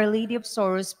altar ng Our Lady of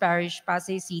Sorrows Parish,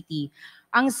 Pasay City,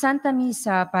 ang Santa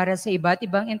Misa para sa iba't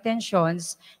ibang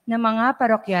intentions ng mga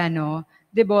parokyano,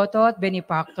 deboto at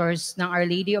benefactors ng Our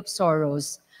Lady of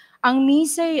Sorrows. Ang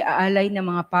misa ay aalay ng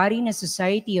mga pari na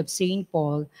Society of St.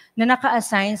 Paul na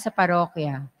naka-assign sa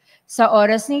parokya. Sa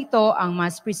oras na ito, ang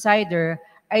Mass Presider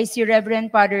ay si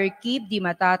Reverend Father Kip Di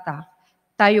Matata.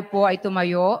 Tayo po ay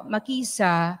tumayo,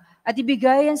 makisa, at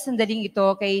ibigay ang sandaling ito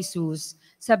kay Jesus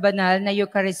sa banal na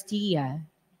Eucharistia.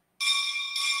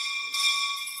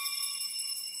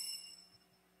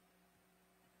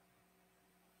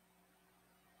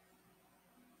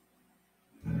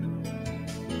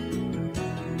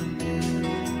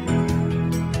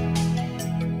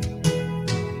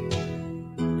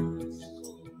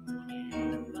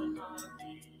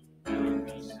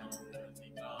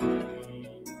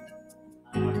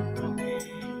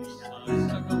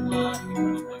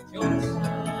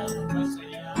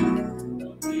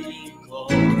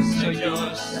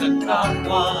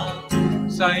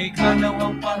 Sa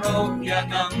ikalawang parokya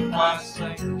ng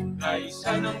Pasay,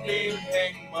 kaisa ng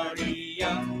Birheng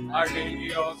Maria, Our Lady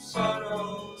of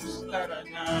Sorrows, tara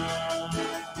na.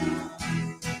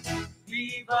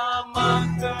 Viva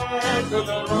Mater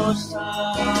Dolorosa,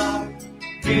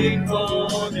 Pico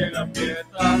de la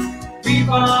Pieta,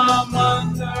 Viva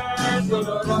Mater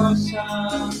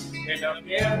Dolorosa, de la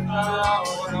Pieta,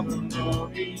 ora pro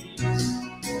nobis,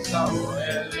 sa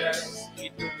OLS.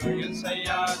 Ituloy ang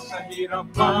saya sa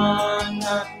hirapan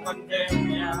at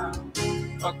pandemya.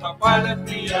 Pagpapalat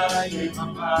niya ay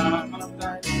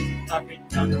makamatay. Kapit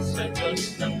lang sa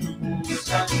Diyos ng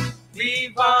lubusan.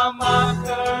 Viva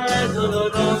Mater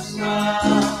Dolorosa,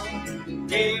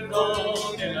 Pico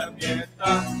de la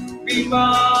Pieta. Viva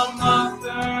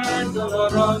Mater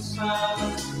Dolorosa,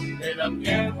 de la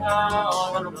Pieta,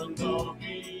 ora pro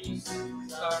nobis.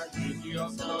 Sa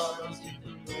Diyos Soros,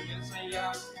 ituloy ang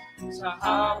saya sa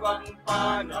habang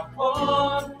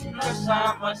panahon.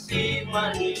 Kasama si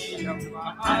Maria,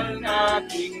 mahal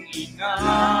nating ina.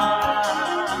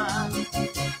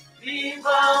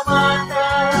 Viva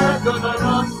Mater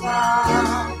Dolorosa,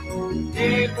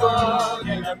 Virgo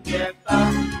de la Pieta.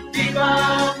 Viva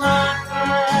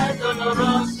Mater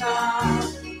Dolorosa,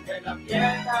 de la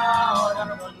Pieta,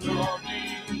 ora pro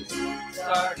nobis.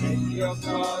 Sa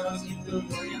Diyos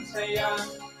ituluyang saya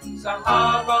sa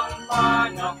habang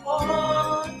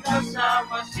panahon.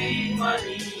 Kasama si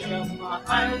Maria,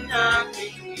 mahal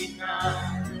nating ina.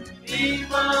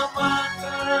 Viva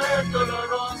Mater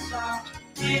Dolorosa,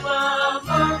 Viva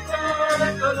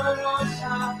Mater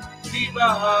Dolorosa, Viva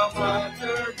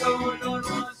Mater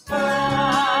Dolorosa.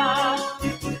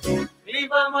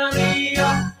 Viva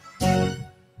Maria.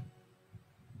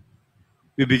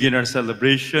 We begin our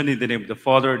celebration in the name of the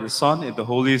Father, the Son, and the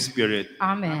Holy Spirit.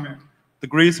 Amen. The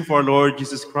grace of our Lord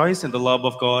Jesus Christ and the love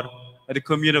of God and the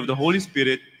communion of the Holy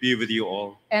Spirit be with you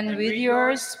all. And with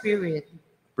your spirit.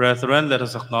 Brethren, let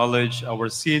us acknowledge our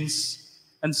sins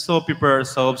and so prepare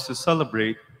ourselves to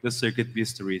celebrate the sacred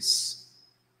mysteries.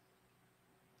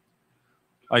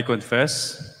 I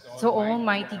confess To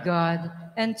Almighty God,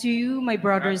 and to you, my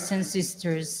brothers and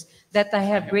sisters, that I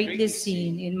have greatly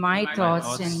sinned in my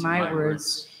thoughts and my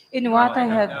words, in what I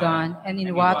have done and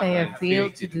in what I have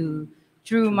failed to do,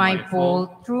 through my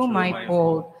fault, through my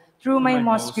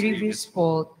most grievous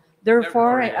fault.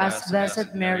 Therefore, I ask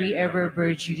Blessed Mary, ever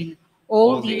Virgin,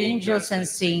 all the angels and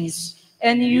saints,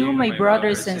 and you, my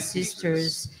brothers and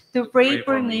sisters, to pray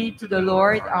for me to the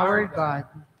Lord our God.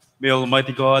 May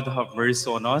Almighty God have mercy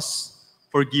on us,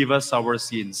 forgive us our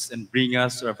sins, and bring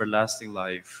us to everlasting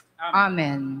life.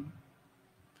 Amen.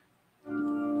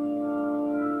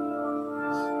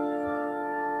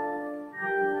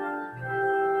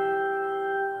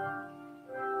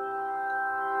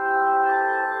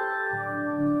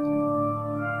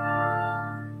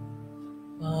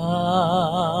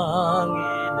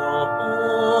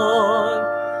 Panginoon,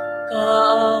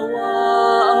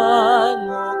 kaawaan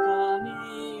mo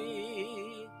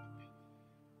kami.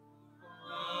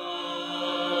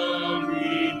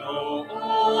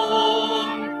 Panginoon,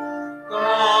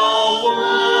 kaawaan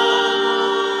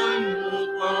mo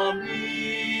kami.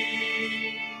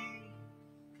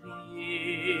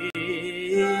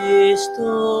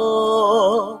 Kristo,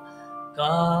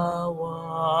 kaawaan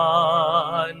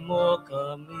mo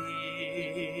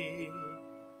kami.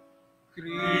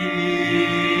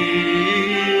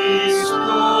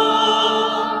 Kristo,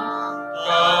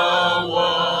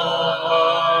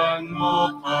 kaawaan mo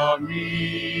kami.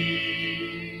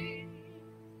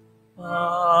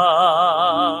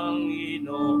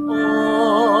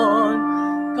 Panginoon,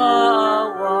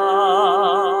 kaawaan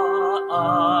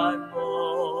mo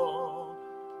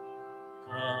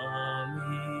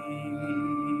kami.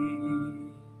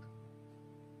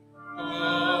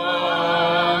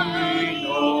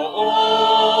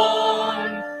 Panginoon,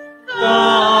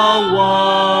 kaawaan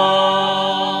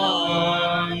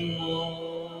mo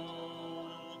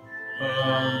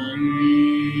kami.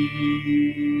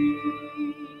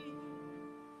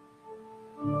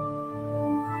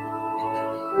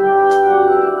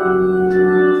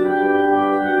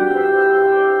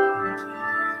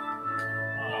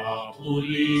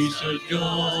 Papuri sa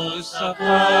Diyos sa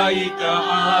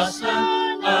kaitaasan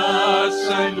at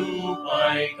sa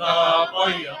lupa'y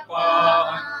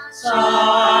kapayapaan sa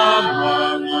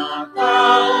mga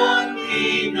taong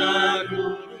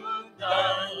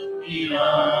pinarurugdan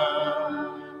niya.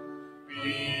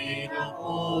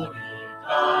 Pinupuri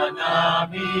ka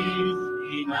namin,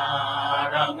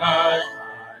 inarangal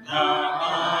ka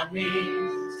namin,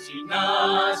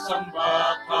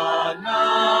 sinasamba ka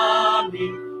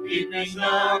namin,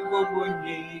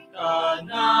 ipinagbubunyi ka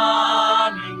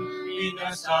namin,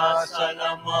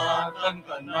 pinasasalamatan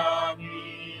ka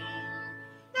namin.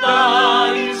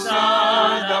 Dahil sa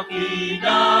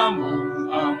dakila mong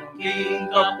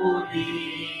angking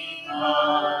kapurihan,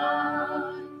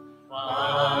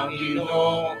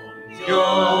 Panginoong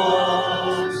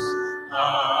Diyos,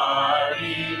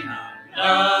 Hari ng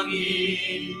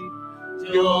langit,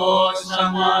 Diyos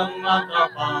amang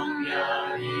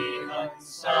makapangyarihan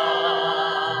sa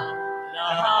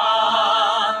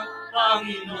lahat,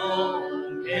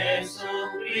 Panginoong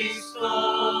Jesu-Kristo,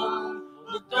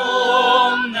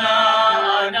 butong na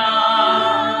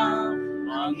anak,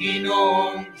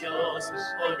 Panginoong Diyos,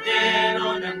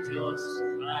 Kordero ng Diyos,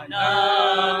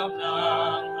 anak ng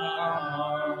Ama.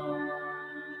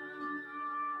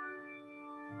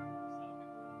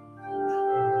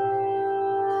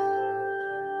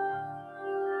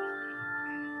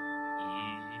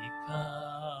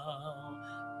 Ikaw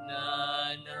na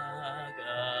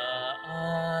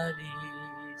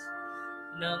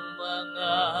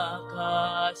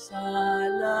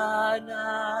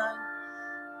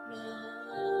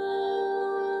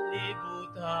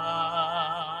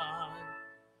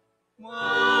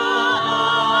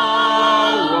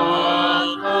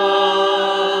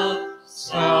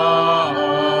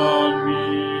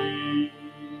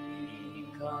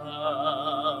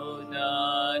Ikaw na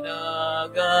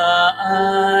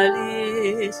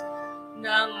nag-aalis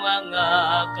ng mga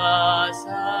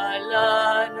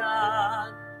kasalanan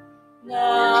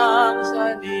ng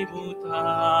sanlibutan.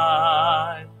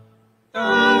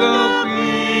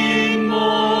 Tanggapin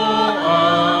mo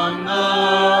ang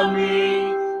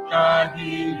aming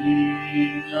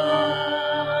kahilingan.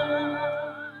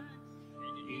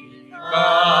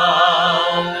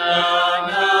 Ikaw na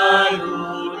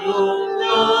nalulugod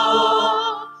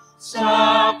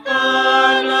sa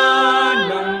kanan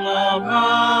ng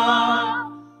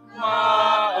Ama,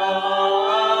 maawa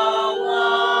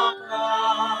ka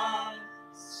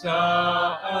sa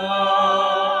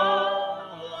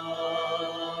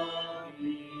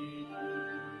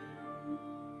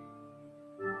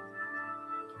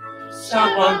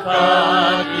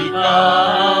sapagkat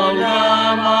ikaw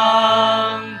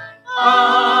lamang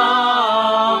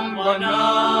ang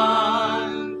banal,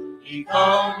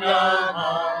 ikaw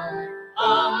lamang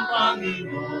ang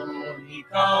Panginoon,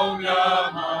 ikaw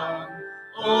lamang,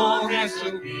 O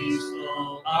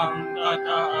Jesucristo, ang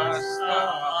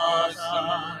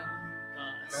kataas-taasan,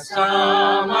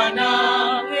 kasama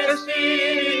ng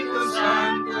Espiritu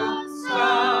Santo sa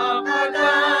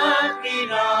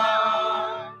kadakilan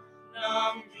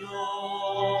ng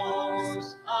Diyos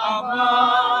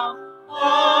Ama.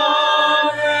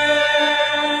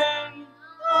 Amen.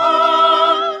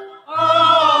 Amen.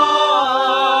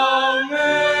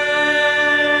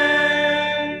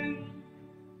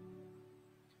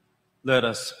 Let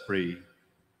us pray.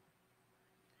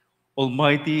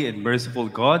 Almighty and merciful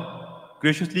God,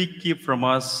 graciously keep from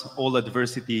us all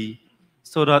adversity,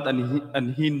 so that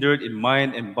unhindered in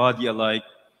mind and body alike,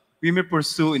 we may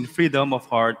pursue in freedom of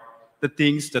heart the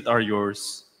things that are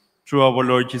yours. Through our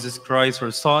Lord Jesus Christ,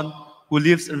 our Son, who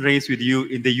lives and reigns with you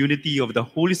in the unity of the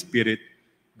Holy Spirit,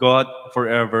 God,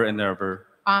 forever and ever.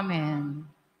 Amen.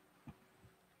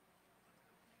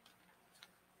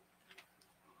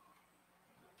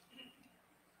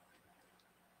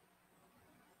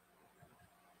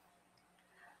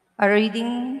 A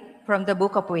reading from the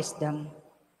Book of Wisdom.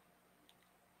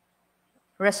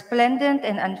 Resplendent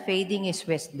and unfading is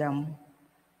wisdom,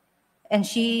 and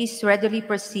she is readily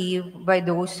perceived by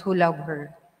those who love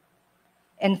her,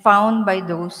 and found by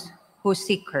those who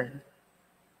seek her.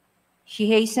 She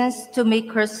hastens to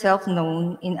make herself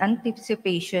known in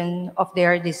anticipation of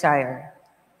their desire.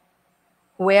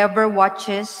 Whoever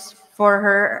watches for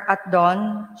her at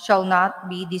dawn shall not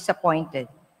be disappointed,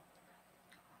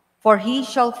 for he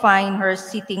shall find her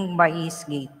sitting by his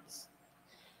gates.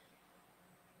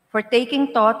 For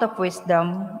taking thought of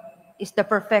wisdom is the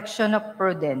perfection of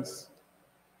prudence,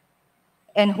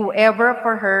 and whoever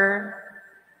for her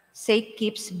sake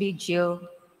keeps vigil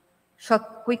shall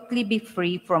quickly be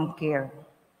free from care.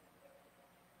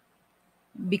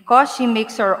 Because she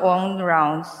makes her own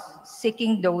rounds,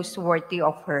 seeking those worthy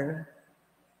of her,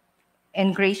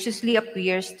 and graciously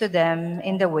appears to them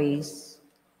in the ways,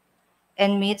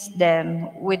 and meets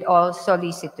them with all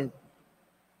solicitude.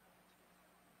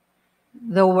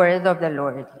 The word of the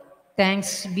Lord.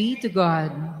 Thanks be to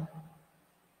God.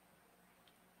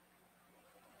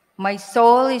 My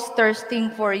soul is thirsting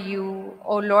for you,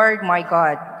 O Lord my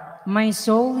God. My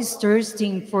soul is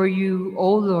thirsting for you,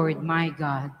 O Lord my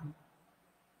God.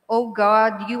 O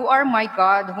God, you are my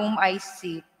God whom I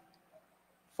seek.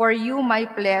 For you my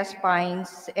flesh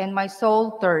pines and my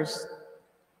soul thirsts.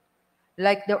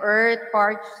 Like the earth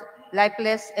parched,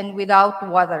 lifeless and without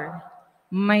water.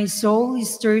 My soul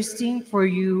is thirsting for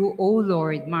you, O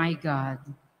Lord my God.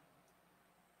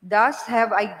 Thus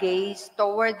have I gazed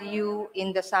toward you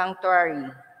in the sanctuary,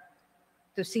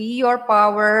 to see your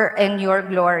power and your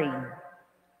glory.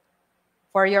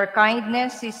 For your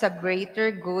kindness is a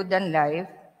greater good than life.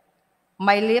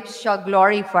 My lips shall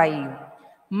glorify you.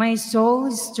 My soul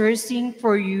is thirsting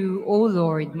for you, O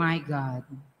Lord my God.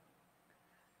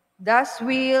 Thus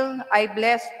will I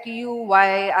bless you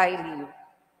while I live.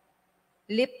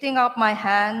 Lifting up my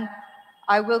hand,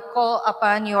 I will call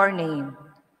upon your name.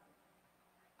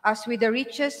 As with the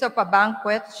riches of a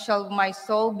banquet shall my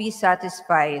soul be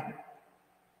satisfied,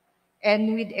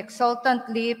 and with exultant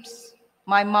lips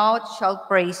my mouth shall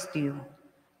praise you.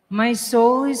 My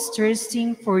soul is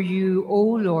thirsting for you,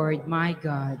 O Lord my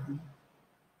God.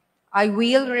 I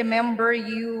will remember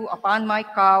you upon my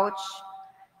couch,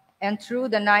 and through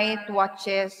the night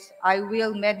watches I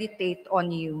will meditate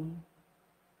on you.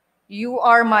 You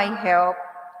are my help,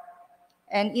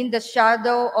 and in the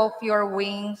shadow of your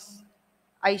wings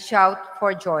I shout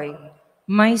for joy.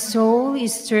 My soul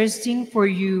is thirsting for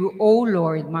you, O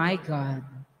Lord my God.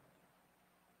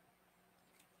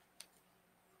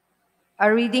 A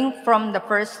reading from the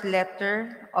first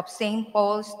letter of St.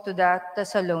 Paul to the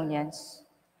Thessalonians.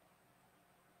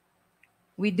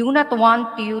 We do not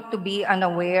want you to be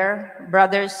unaware,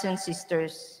 brothers and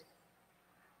sisters,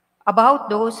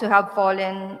 about those who have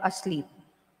fallen asleep,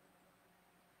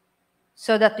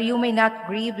 so that you may not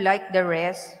grieve like the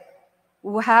rest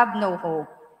who have no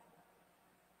hope.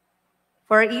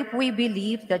 For if we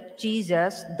believe that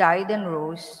Jesus died and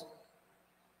rose,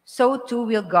 so too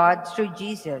will God through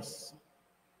Jesus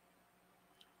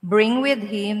bring with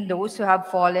him those who have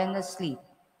fallen asleep.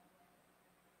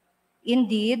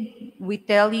 Indeed, we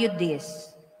tell you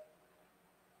this,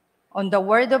 on the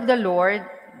word of the Lord,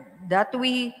 that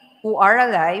we who are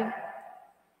alive,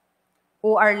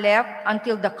 who are left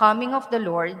until the coming of the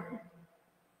Lord,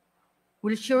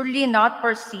 will surely not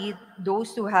precede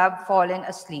those who have fallen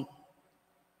asleep.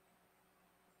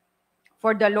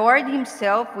 For the Lord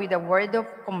himself, with a word of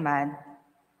command,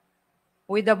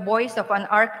 with the voice of an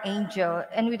archangel,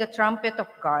 and with the trumpet of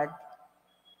God,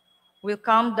 will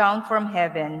come down from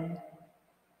heaven,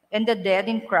 and the dead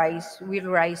in Christ will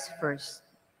rise first.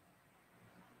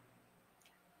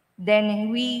 Then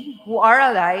we who are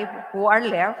alive, who are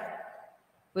left,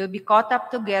 will be caught up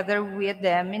together with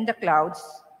them in the clouds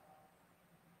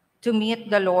to meet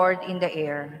the Lord in the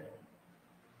air.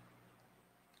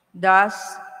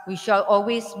 Thus, we shall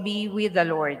always be with the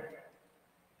Lord.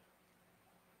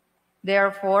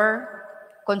 Therefore,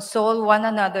 console one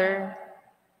another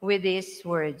with these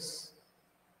words.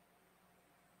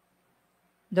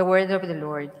 The word of the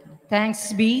Lord.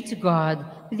 Thanks be to God.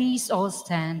 Please all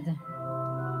stand.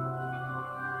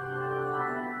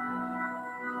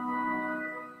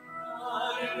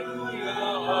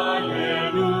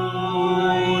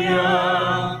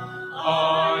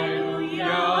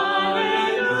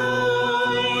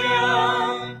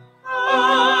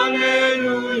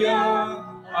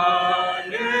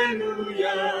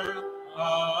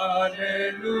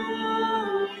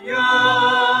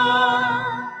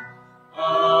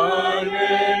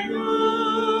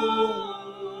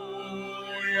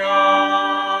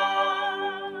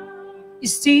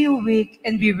 Stay awake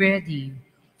and be ready,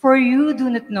 for you do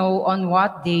not know on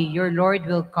what day your Lord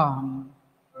will come.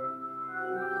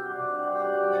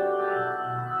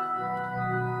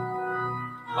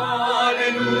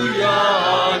 Alleluia,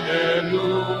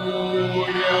 alleluia,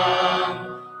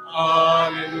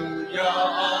 alleluia,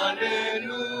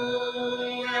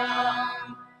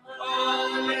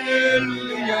 alleluia,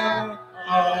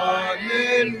 alleluia,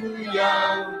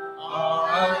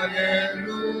 alleluia,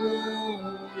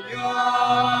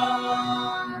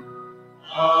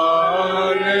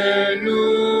 alleluia.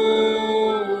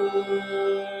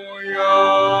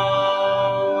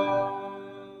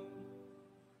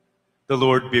 The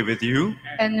Lord be with you.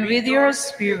 And with your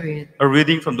spirit, A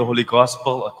reading from the Holy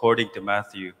Gospel according to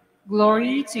Matthew.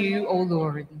 glory to you, O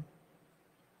Lord.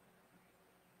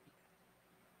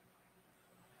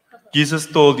 Jesus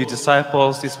told his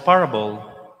disciples this parable.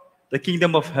 The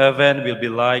kingdom of heaven will be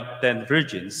like 10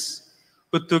 virgins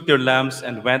who took their lamps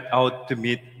and went out to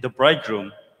meet the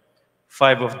bridegroom.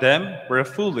 5 of them were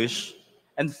foolish,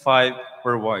 and 5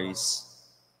 were wise.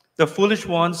 The foolish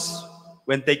ones,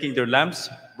 when taking their lamps,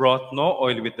 brought no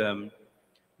oil with them,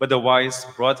 but the wise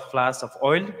brought flasks of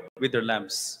oil with their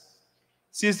lamps.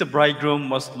 Since the bridegroom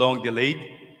was long delayed,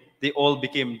 they all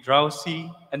became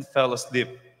drowsy and fell asleep.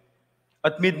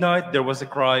 At midnight there was a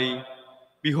cry,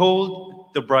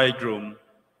 "Behold, the bridegroom!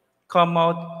 Come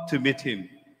out to meet him."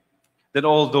 Then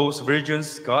all those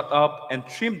virgins got up and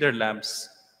trimmed their lamps.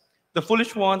 The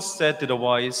foolish ones said to the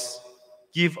wise,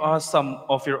 "Give us some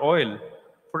of your oil,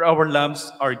 for our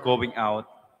lamps are going out."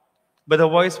 But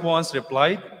the wise ones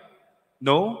replied,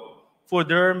 "No, for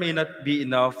there may not be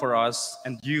enough for us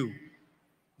and you.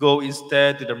 Go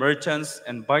instead to the merchants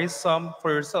and buy some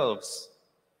for yourselves."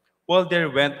 While they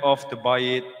went off to buy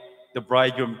it, the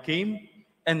bridegroom came,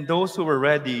 and those who were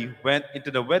ready went into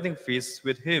the wedding feast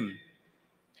with him.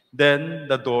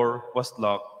 Then the door was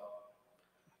locked.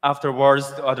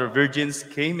 Afterwards, the other virgins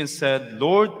came and said,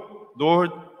 "Lord,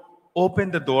 Lord,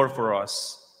 open the door for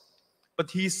us."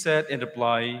 But he said in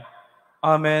reply,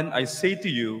 "Amen, I say to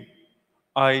you,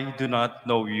 I do not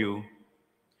know you.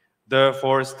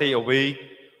 Therefore stay awake,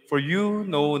 for you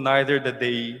know neither the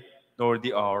day nor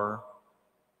the hour."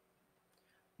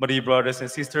 My dear brothers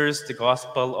and sisters, the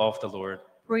Gospel of the Lord.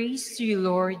 Praise to you,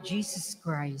 Lord Jesus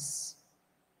Christ.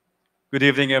 Good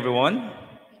evening, everyone.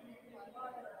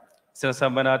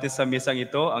 Sinasama natin sa misang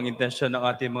ito ang intensyon ng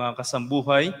ating mga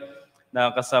kasambuhay na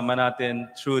kasama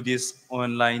natin through this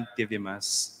online TV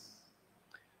Mass.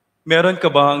 Meron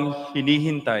ka bang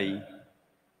hinihintay?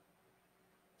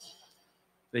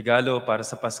 regalo para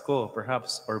sa Pasko,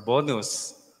 perhaps, or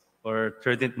bonus, or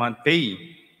 13th month pay.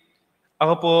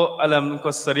 Ako po, alam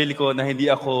ko sa sarili ko na hindi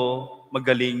ako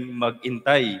magaling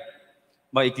mag-intay.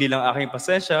 Maikli lang aking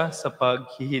pasensya sa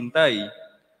paghihintay.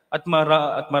 At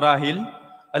marahil,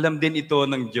 alam din ito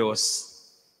ng Diyos.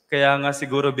 Kaya nga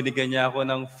siguro binigyan niya ako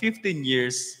ng 15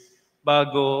 years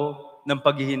bago ng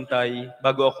paghihintay,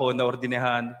 bago ako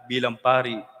naordinehan bilang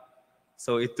pari.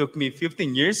 So it took me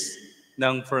 15 years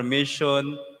ng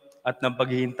formation at ng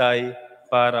paghihintay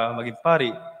para maging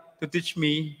pari to teach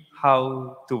me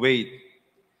how to wait.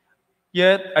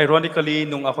 Yet, ironically,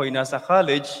 nung ako'y nasa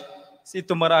college,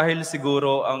 ito marahil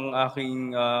siguro ang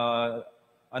aking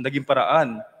ang naging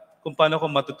paraan kung paano ko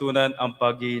matutunan ang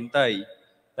paghihintay.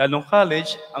 Dahil nung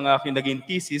college, ang aking naging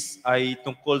thesis ay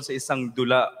tungkol sa isang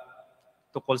dula,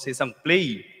 tungkol sa isang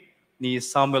play ni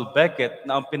Samuel Beckett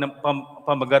na ang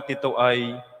pamagat nito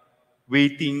ay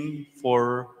Waiting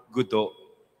for Godot.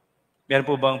 Meron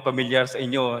po bang pamilyar sa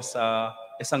inyo sa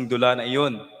isang dula na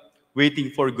iyon?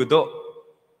 Waiting for Godot.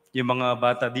 Yung mga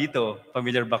bata dito,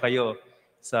 familiar ba kayo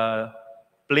sa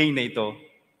play na ito?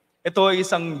 Ito ay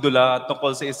isang dula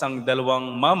tungkol sa isang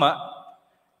dalawang mama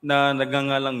na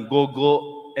nagngangalang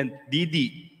Gogo and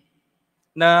Didi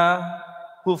na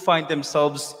who find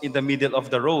themselves in the middle of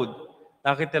the road.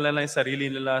 Nakita nila yung sarili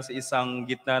nila sa isang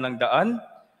gitna ng daan,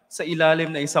 sa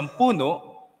ilalim ng isang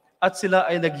puno, at sila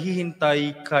ay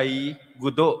naghihintay kay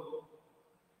Godot.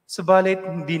 Subalit,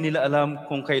 hindi nila alam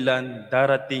kung kailan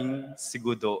darating si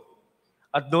Godot.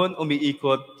 At doon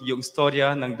umiikot yung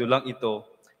istorya ng dulang ito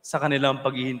sa kanilang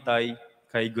paghihintay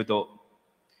kay Godot.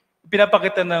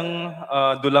 Pinapakita ng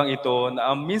dulang ito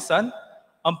na minsan,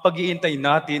 ang paghihintay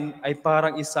natin ay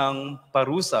parang isang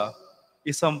parusa,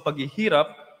 isang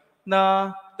paghihirap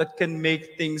na that can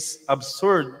make things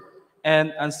absurd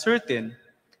and uncertain,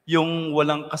 yung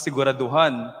walang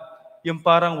kasiguraduhan, yung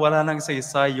parang wala nang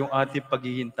saysay yung ating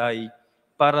paghihintay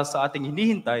para sa ating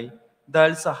hinihintay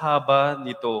dahil sa haba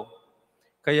nito.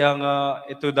 Kaya nga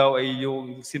ito daw ay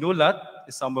yung sinulat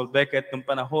ni Samuel Beckett noong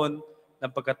panahon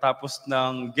ng pagkatapos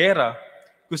ng gera,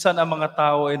 kung saan ang mga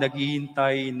tao ay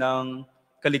naghihintay ng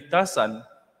kaligtasan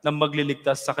na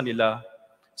magliligtas sa kanila.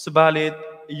 Subalit,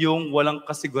 yung walang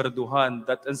kasiguraduhan,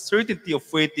 that uncertainty of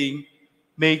waiting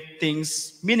make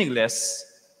things meaningless,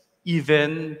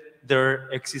 even their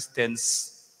existence.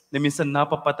 Na minsan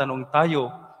napapatanong tayo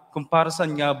kung para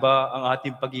saan nga ba ang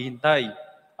ating paghihintay.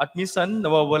 At minsan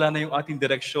nawawala na yung ating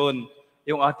direksyon,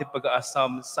 yung ating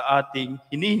pag-aasam sa ating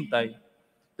hinihintay.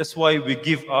 That's why we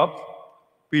give up,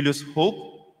 we lose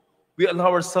hope, we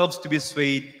allow ourselves to be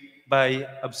swayed by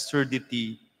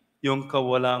absurdity, yung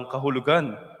kawalang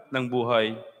kahulugan ng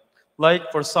buhay. Like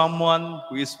for someone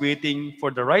who is waiting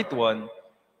for the right one,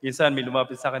 minsan may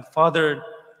lumapit sa akin, Father,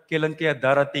 kailan kaya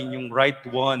darating yung right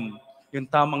one, yung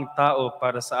tamang tao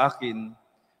para sa akin?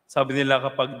 Sabi nila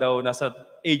kapag daw nasa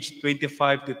age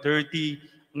 25 to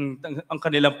 30, ang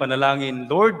kanilang panalangin,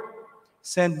 Lord,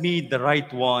 send me the right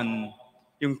one,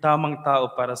 yung tamang tao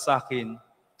para sa akin.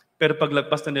 Pero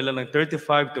paglagpas na nila ng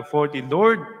 35 to 40,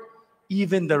 Lord,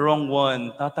 even the wrong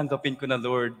one, tatanggapin ko na,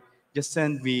 Lord, just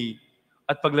send me.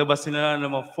 At paglabas nila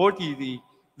ng mga 40,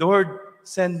 Lord,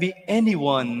 send me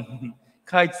anyone.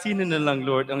 Kahit sino na lang,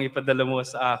 Lord, ang ipadala mo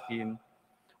sa akin.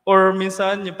 Or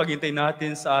minsan, yung paghintay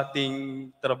natin sa ating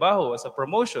trabaho, sa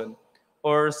promotion,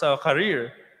 or sa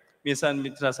career. Minsan,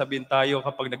 sinasabihin tayo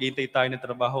kapag naghintay tayo ng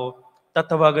trabaho,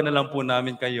 tatawagan na lang po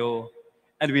namin kayo.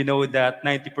 And we know that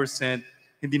 90%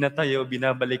 hindi na tayo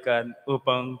binabalikan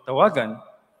upang tawagan.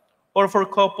 Or for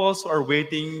couples who are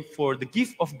waiting for the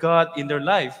gift of God in their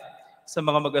life, sa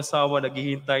mga mag-asawa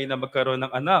naghihintay na magkaroon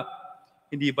ng anak,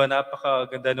 hindi ba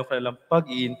napakaganda ng kanilang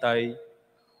pag-iintay?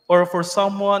 Or for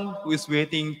someone who is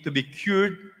waiting to be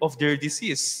cured of their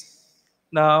disease,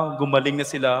 na gumaling na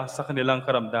sila sa kanilang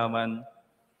karamdaman.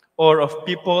 Or of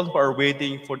people who are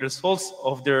waiting for the results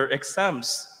of their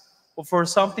exams, or for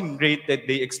something great that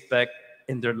they expect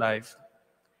in their life.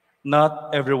 Not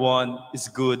everyone is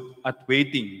good at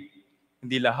waiting.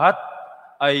 Hindi lahat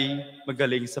ay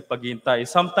magaling sa paghihintay.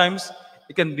 Sometimes,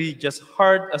 it can be just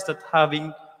hard as that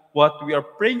having what we are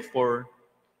praying for,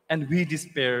 and we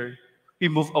despair. We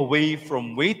move away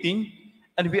from waiting,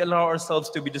 and we allow ourselves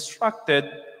to be distracted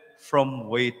from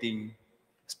waiting.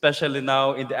 Especially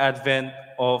now in the advent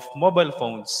of mobile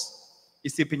phones.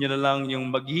 Isipin nyo na lang yung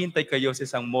maghihintay kayo sa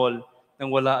isang mall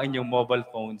nang wala ang inyong mobile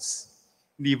phones.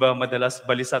 Hindi ba madalas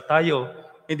balisa tayo,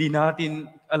 hindi natin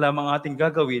alam ang ating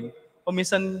gagawin, o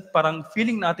minsan parang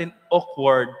feeling natin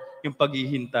awkward yung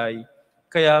paghihintay.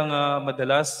 Kaya nga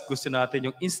madalas gusto natin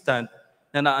yung instant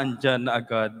na naandyan na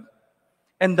agad.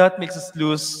 And that makes us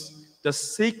lose the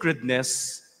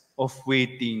sacredness of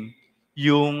waiting.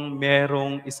 Yung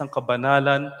merong isang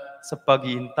kabanalan sa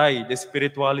paghihintay, the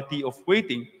spirituality of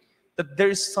waiting, that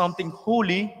there is something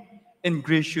holy and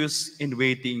gracious in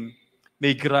waiting.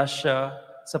 May grasya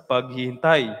sa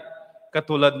paghihintay.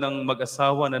 Katulad ng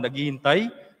mag-asawa na naghihintay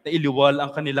na iliwal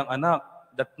ang kanilang anak.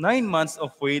 That 9 months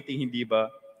of waiting, hindi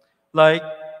ba? Like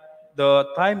the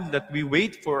time that we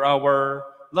wait for our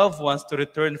loved ones to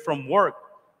return from work,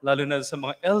 lalo na sa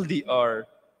mga LDR,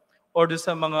 or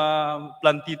sa mga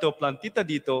plantito-plantita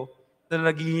dito na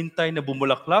naghihintay na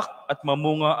bumulaklak at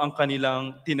mamunga ang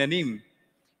kanilang tinanim.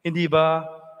 Hindi ba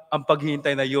ang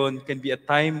paghihintay na yon can be a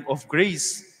time of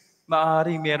grace?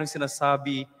 Maaring merong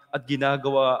sinasabi at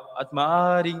ginagawa at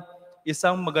maaring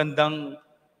isang magandang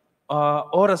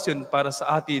oras yun para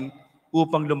sa atin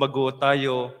upang lumago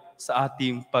tayo sa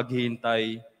ating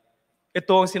paghihintay.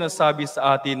 Ito ang sinasabi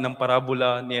sa atin ng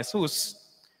parabola ni Jesus,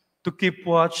 to keep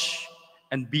watch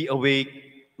and be awake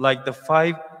like the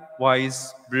 5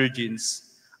 wise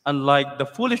virgins, unlike the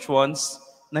foolish ones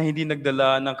na hindi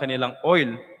nagdala ng kanilang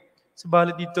oil.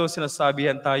 Subalit dito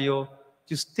sinasabihan tayo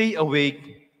to stay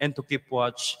awake and to keep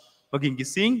watch, maging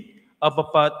gising,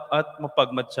 apapat at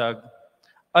mapagmatsyag.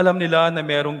 Alam nila na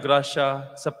merong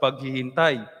grasya sa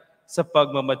paghihintay, sa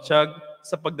pagmamatsyag,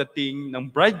 sa pagdating ng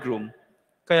bridegroom.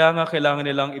 Kaya nga kailangan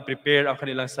nilang i-prepare ang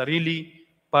kanilang sarili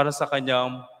para sa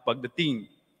kanyang pagdating.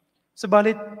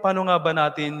 Subalit, paano nga ba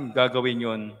natin gagawin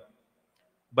yon?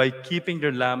 By keeping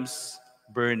their lamps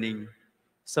burning.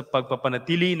 Sa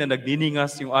pagpapanatili na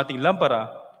nagniningas yung ating lampara,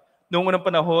 noong unang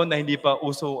panahon na hindi pa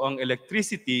uso ang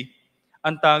electricity,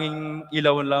 ang tanging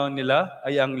ilaw lang nila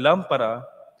ay ang lampara.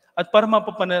 At para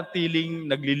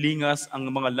mapapanatiling naglilingas ang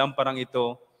mga lamparang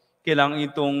ito, kailangan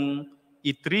itong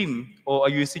i-trim o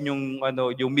ayusin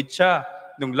yung mitya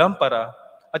ng lampara.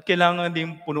 At kailangan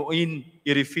din punuin,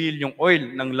 i-refill yung oil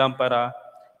ng lampara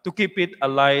to keep it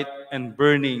alight and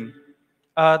burning.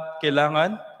 At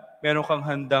kailangan meron kang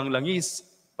handang langis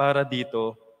para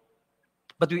dito.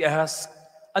 But we ask,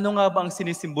 ano nga ba ang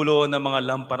sinisimbolo ng mga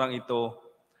lamparang ito?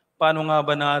 Paano nga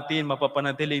ba natin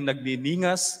mapapanatiling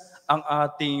nagniningas ang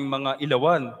ating mga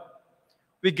ilawan?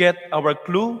 We get our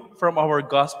clue from our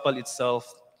gospel itself.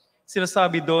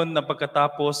 Sinasabi doon na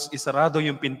pagkatapos isarado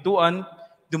yung pintuan,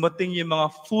 dumating yung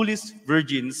mga foolish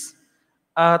virgins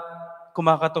at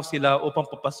kumakatok sila upang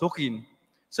papasukin.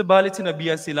 Subalit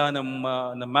sinabihan sila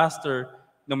ng master,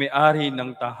 ng may-ari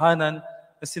ng tahanan,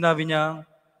 na sinabi niya,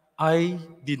 I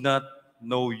did not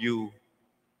know you.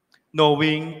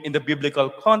 Knowing in the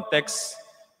biblical context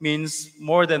means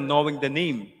more than knowing the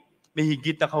name. May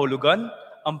higit na kahulugan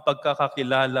ang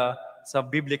pagkakakilala sa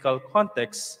biblical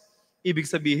context. Ibig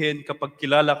sabihin, kapag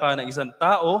kilala ka ng isang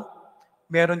tao,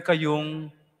 meron kayong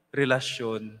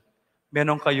relasyon,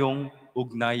 meron kayong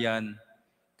ugnayan.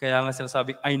 Kaya nga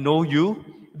sinasabing, I know you,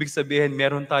 ibig sabihin,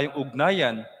 meron tayong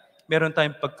ugnayan, meron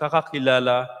tayong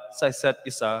pagkakakilala sa isa't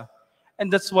isa.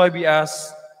 And that's why we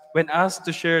ask, when asked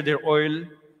to share their oil,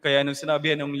 kaya nung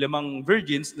sinabi ng 5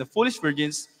 virgins, the foolish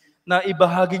virgins, na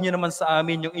ibahagi niyo naman sa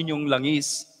amin yung inyong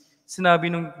langis.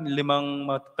 Sinabi ng 5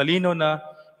 matatalino na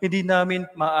hindi namin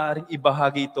maaaring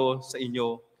ibahagi ito sa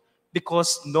inyo.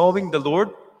 Because knowing the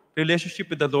Lord, relationship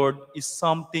with the Lord is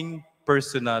something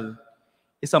personal.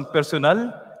 Isang personal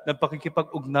na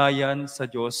pakikipag-ugnayan sa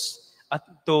Diyos. At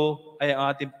ito ay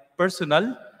ang ating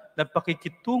personal na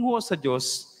pakikitungo sa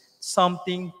Diyos,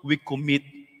 something we commit.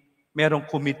 Merong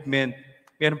commitment,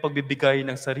 merong pagbibigay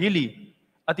ng sarili.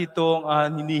 At ito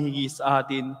ang hinihingi sa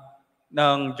atin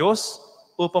ng Diyos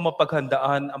upang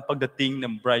mapaghandaan ang pagdating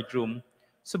ng bridegroom.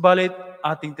 Subalit,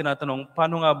 ating tinatanong,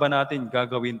 paano nga ba natin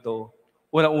gagawin to?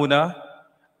 Una-una,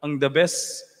 ang the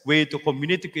best way to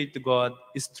communicate to God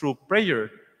is through prayer.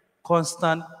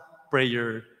 Constant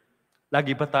prayer.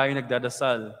 Lagi ba tayo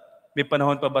nagdadasal? May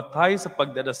panahon pa ba tayo sa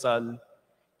pagdadasal?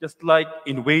 Just like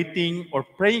in waiting or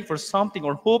praying for something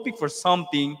or hoping for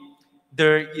something,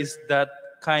 there is that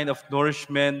kind of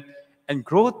nourishment and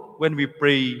growth when we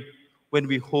pray, when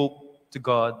we hope to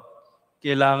God.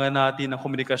 Kailangan natin ng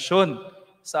komunikasyon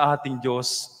sa ating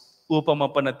Diyos upang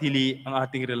mapanatili ang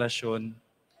ating relasyon.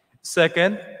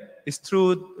 Second is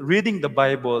through reading the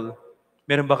Bible.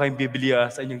 Meron ba kayong Biblia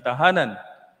sa inyong tahanan?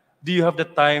 Do you have the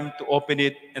time to open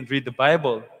it and read the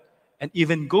Bible? And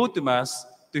even go to Mass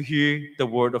to hear the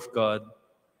Word of God?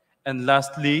 And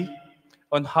lastly,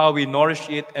 on how we nourish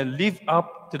it and live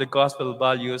up to the gospel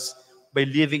values by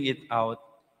living it out.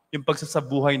 Yung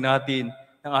pagsasabuhay natin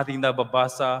ng ating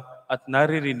nababasa at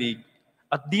naririnig.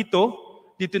 At dito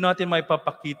natin may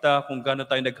papakita kung gaano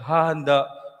tayo naghahanda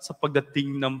sa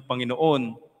pagdating ng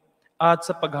Panginoon. At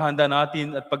sa paghahanda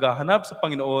natin at paghahanap sa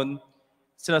Panginoon,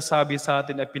 sinasabi sa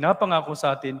atin at pinapangako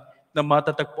sa atin na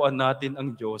matatagpuan natin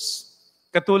ang Diyos.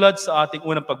 Katulad sa ating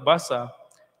unang pagbasa,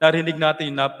 narinig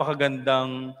natin yung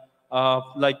napakagandang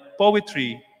like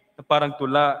poetry na parang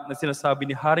tula na sinasabi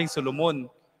ni Haring Solomon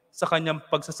sa kanyang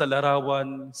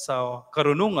pagsasalarawan sa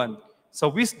karunungan, sa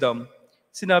wisdom.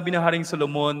 Sinabi ni Haring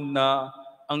Solomon na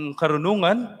ang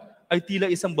karunungan ay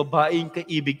tila isang babaeng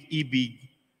kaibig-ibig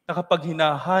na kapag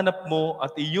hinahanap mo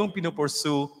at iyong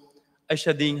pinupursu, ay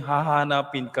siya ding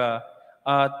hahanapin ka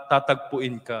at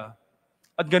tatagpuin ka.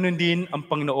 At ganun din ang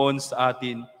Panginoon sa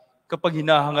atin. Kapag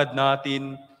hinahangad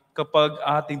natin, kapag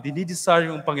ating dinidesire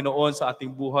yung Panginoon sa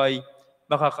ating buhay,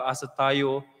 makakaasa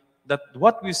tayo that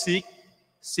what we seek,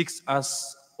 seeks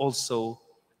us also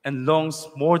and longs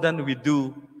more than we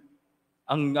do.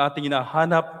 Ang ating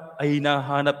hinahanap ay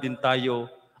hinahanap din tayo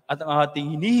at ang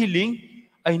ating hinihiling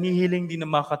ay hinihiling din na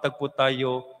makatagpo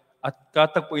tayo at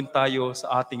katagpuin tayo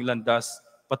sa ating landas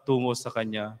patungo sa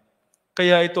Kanya.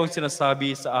 Kaya ito ang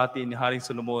sinasabi sa atin ni Haring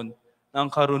Solomon na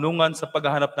ang karunungan sa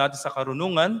paghahanap natin sa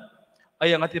karunungan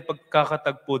ay ang ating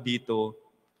pagkakatagpo dito.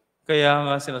 Kaya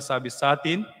nga sinasabi sa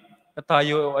atin na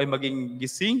tayo ay maging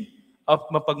gising at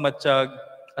mapagmatsyag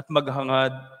at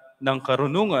maghangad ng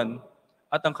karunungan.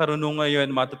 At ang karunungan yun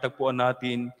matatagpuan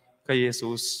natin kay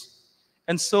Jesus.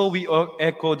 And so we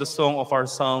echo the song of our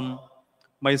psalm,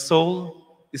 "My soul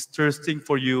is thirsting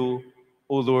for you,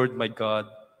 O Lord my God."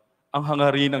 Ang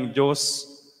hangarin ng Diyos,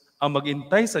 ang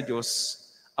maghintay sa Diyos,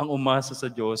 ang umasa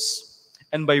sa Diyos.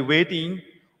 And by waiting,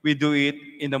 we do it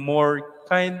in a more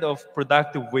kind of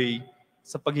productive way.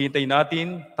 Sa paghihintay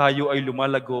natin, tayo ay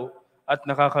lumalago at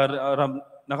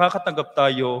nakakatanggap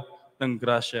tayo ng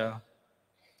grasya.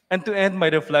 And to end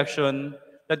my reflection,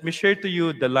 let me share to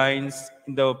you the lines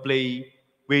in the play,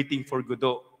 Waiting for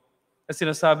Godot. At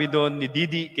sinasabi doon ni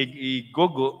Didi kay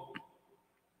Gogo,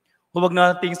 huwag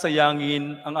nating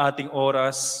sayangin ang ating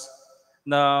oras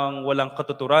ng walang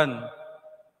katuturan.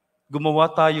 Gumawa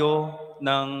tayo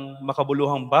ng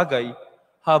makabuluhang bagay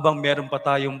habang meron pa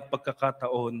tayong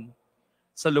pagkakataon.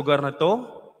 Sa lugar na to,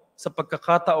 sa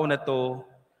pagkakataon na to,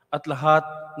 at lahat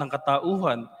ng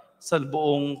katauhan, sa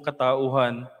buong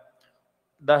katauhan,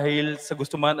 dahil sa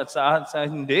gusto man at sa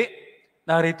hindi,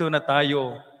 narito na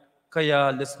tayo. Kaya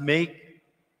let's make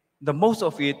the most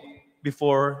of it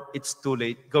before it's too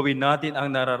late. Gawin natin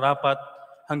ang nararapat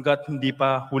hanggat hindi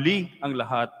pa huli ang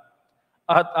lahat.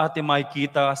 At ating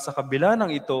makikita sa kabila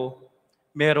ng ito,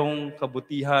 merong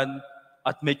kabutihan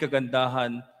at may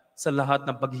kagandahan sa lahat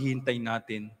ng paghihintay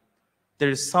natin. There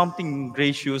is something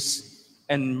gracious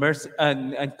and mercy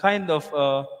and kind of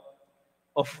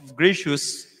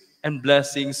gracious and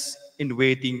blessings in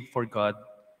waiting for God.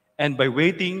 And by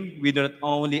waiting, we do not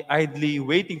only idly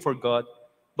waiting for God,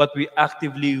 but we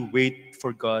actively wait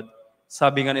for God.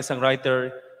 Sabi nga ng isang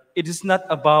writer, it is not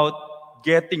about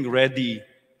getting ready.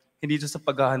 Hindi ito sa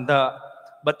paghahanda,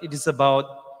 but it is about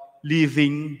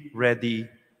living ready.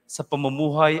 Sa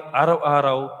pamumuhay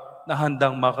araw-araw na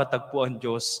handang makatagpo ang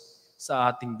Diyos sa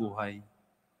ating buhay.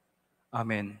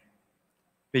 Amen.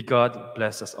 May God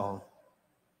bless us all.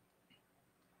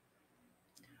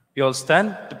 We all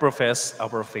stand to profess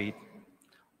our faith.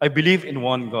 I believe in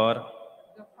one God,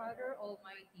 The Father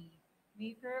Almighty,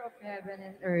 maker of heaven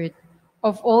and earth,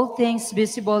 of all things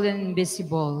visible and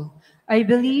invisible. I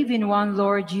believe in one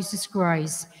Lord Jesus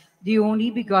Christ, the only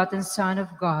begotten Son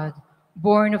of God,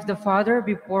 born of the Father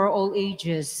before all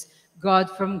ages,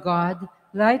 God from God,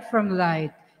 light from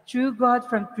light, true God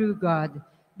from true God,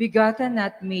 begotten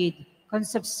not made,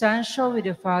 consubstantial with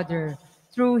the Father.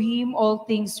 Through him all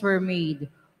things were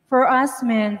made. For us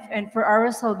men and for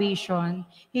our salvation,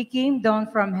 he came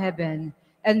down from heaven,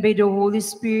 and by the Holy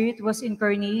Spirit was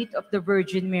incarnate of the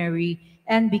Virgin Mary,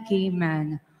 and became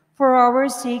man. For our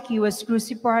sake he was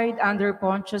crucified under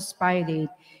Pontius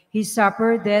Pilate. He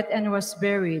suffered death and was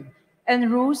buried,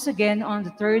 and rose again on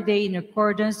the third day in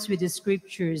accordance with the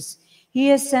Scriptures.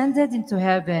 He ascended into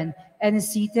heaven, and is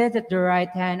seated at the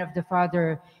right hand of the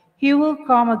Father. He will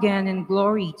come again in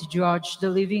glory to judge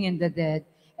the living and the dead,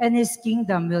 and his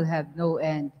kingdom will have no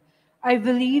end. I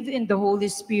believe in the Holy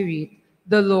Spirit,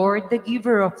 the Lord, the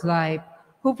giver of life,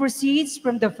 who proceeds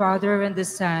from the Father and the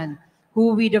Son,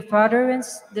 who with the Father and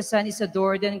the Son is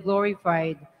adored and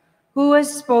glorified, who has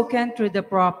spoken through the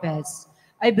prophets.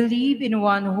 I believe in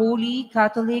one holy,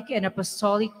 Catholic, and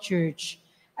Apostolic Church.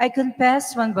 I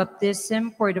confess one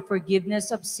baptism for the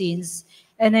forgiveness of sins,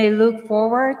 and I look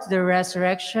forward to the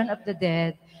resurrection of the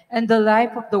dead and the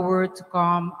life of the world to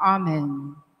come.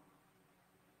 Amen.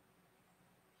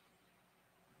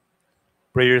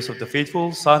 Prayers of the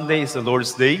faithful. Sunday is the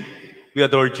Lord's Day. We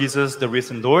adore Jesus, the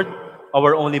risen Lord,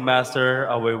 our only Master,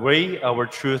 our way, our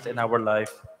truth, and our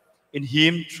life. In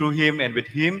Him, through Him, and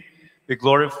with Him, We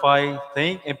glorify,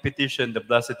 thank, and petition the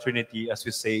Blessed Trinity as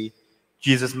we say,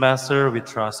 Jesus, Master, we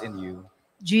trust in you.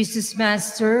 Jesus,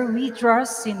 Master, we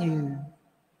trust in you.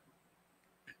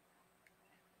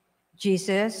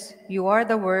 Jesus, you are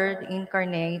the Word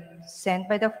incarnate, sent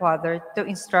by the Father to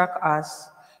instruct us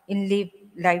in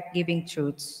life-giving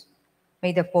truths.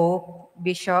 May the Pope,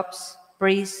 bishops,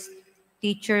 priests,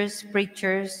 teachers,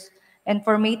 preachers, and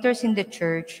formators in the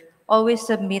Church always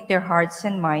submit their hearts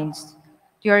and minds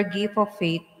to your gift of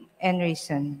faith and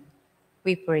reason.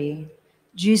 We pray.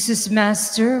 Jesus,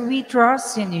 Master, we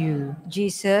trust in you.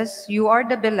 Jesus, you are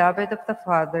the beloved of the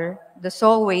Father, the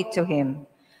sole way to Him.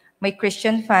 May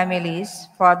Christian families,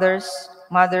 fathers,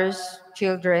 mothers,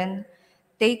 children,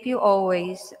 take you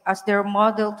always as their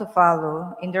model to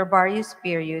follow in their various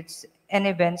periods and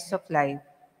events of life.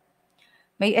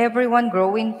 May everyone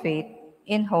grow in faith,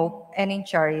 in hope, and in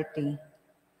charity.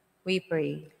 We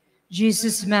pray.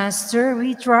 Jesus, Master,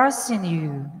 we trust in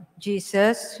you.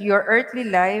 Jesus, your earthly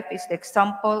life is the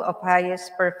example of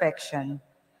highest perfection.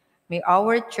 May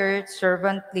our church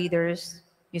servant leaders,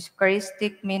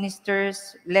 Eucharistic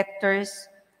ministers, lectors,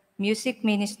 music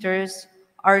ministers,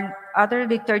 our other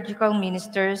liturgical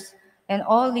ministers, and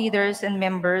all leaders and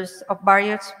members of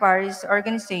various parish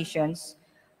organizations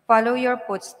follow your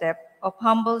footsteps of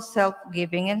humble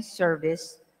self-giving and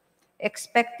service,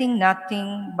 expecting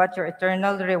nothing but your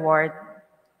eternal reward.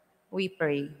 We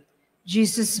pray.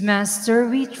 Jesus, Master,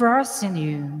 we trust in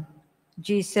you.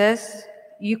 Jesus,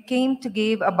 you came to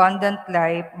give abundant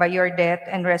life by your death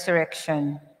and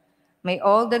resurrection. May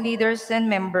all the leaders and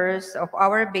members of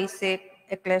our basic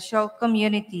ecclesial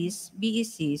communities,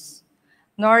 BECs,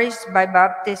 nourished by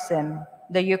baptism,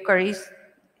 the Eucharist,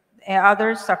 and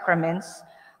other sacraments,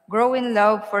 grow in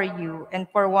love for you and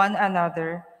for one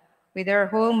another with their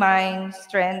whole mind,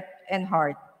 strength, and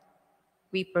heart.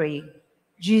 We pray.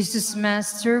 Jesus,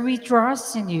 Master, we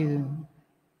trust in you.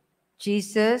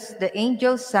 Jesus, the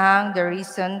angels sang the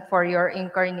reason for your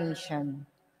incarnation.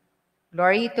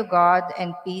 Glory to God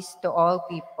and peace to all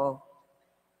people.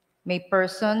 May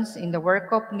persons in the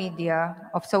work of media,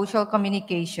 of social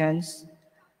communications,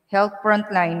 health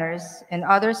frontliners, and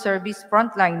other service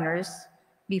frontliners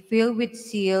be filled with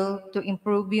zeal to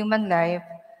improve human life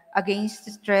against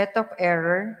the threat of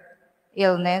error,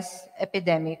 illness,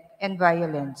 epidemic, and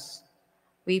violence.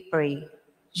 We pray.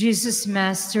 Jesus,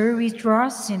 Master, we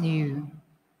trust in you.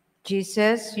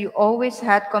 Jesus, you always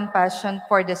had compassion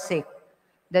for the sick,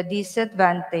 the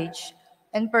disadvantaged,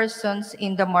 and persons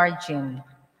in the margin.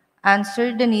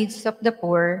 Answer the needs of the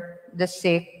poor, the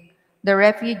sick, the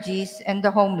refugees, and the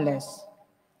homeless.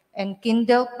 And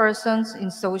kindle persons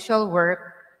in social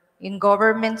work, in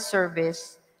government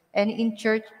service, and in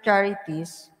church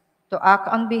charities to act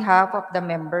on behalf of the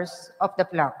members of the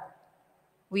flock.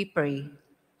 We pray.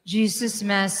 Jesus,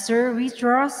 Master, we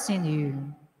trust in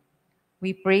you.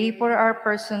 We pray for our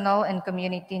personal and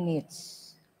community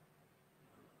needs.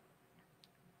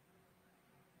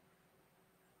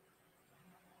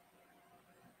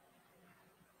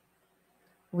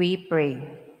 We pray.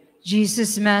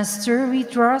 Jesus, Master, we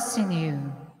trust in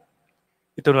you.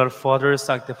 Eternal Father,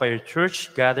 sanctify your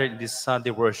church gathered in this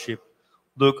Sunday worship.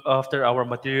 Look after our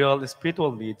material and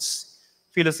spiritual needs.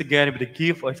 Fill us again with the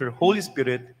gift of your Holy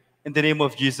Spirit. In the name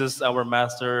of Jesus, our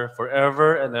Master,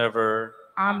 forever and ever.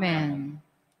 Amen.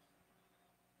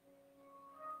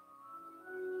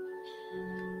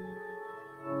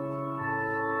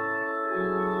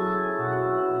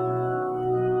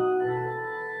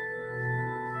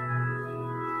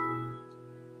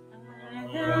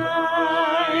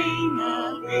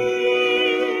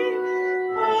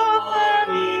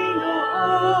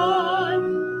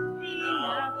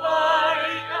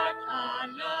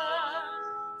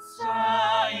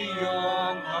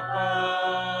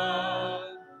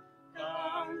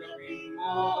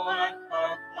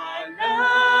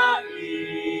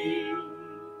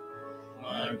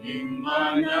 Maging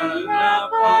banal na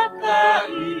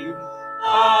pagkain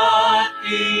at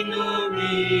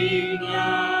inumin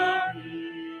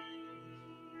namin.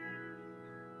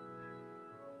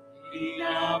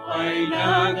 Tinapay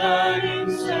na galing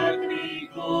sa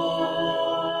trigo,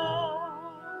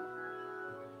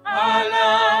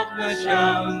 alak na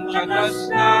siyang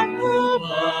katas ng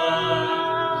ubas,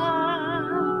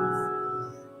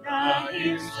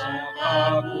 dahil sa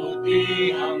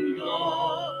kabutihang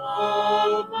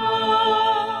loob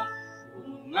mo,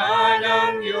 bunga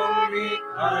ng iyong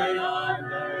likha'y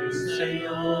alay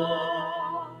sa'yo.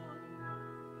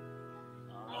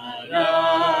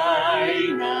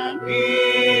 Alay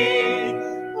namin,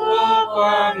 O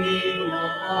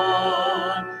Panginoon,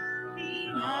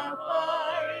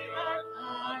 tinapay at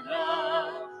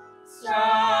alak sa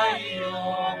iyo.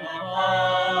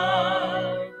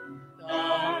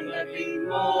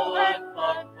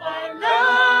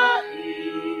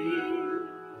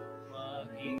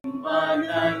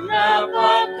 banal na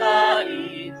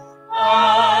pagkain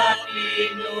at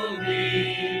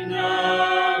inumin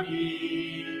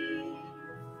namin.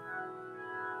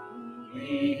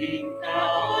 Purihin ka,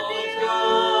 O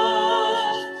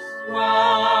Diyos,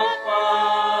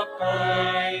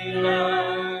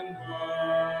 mapakailanman.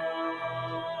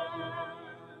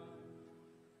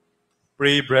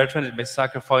 Pray, brethren, that my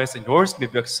sacrifice and yours may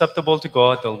be acceptable to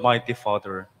God, the Almighty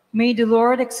Father. May the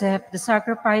Lord accept the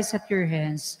sacrifice at your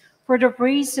hands for the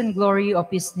praise and glory of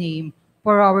his name,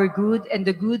 for our good and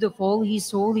the good of all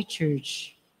his holy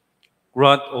church.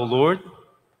 Grant, O Lord,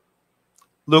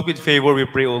 look with favor, we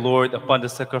pray, O Lord, upon the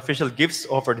sacrificial gifts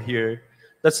offered here,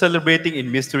 that celebrating in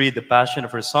mystery the passion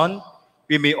of your Son,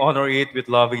 we may honor it with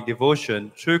loving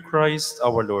devotion through Christ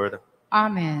our Lord.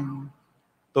 Amen.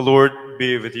 The Lord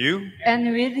be with you.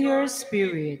 And with your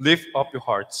spirit, Lift up your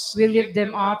hearts. we lift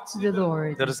them up to the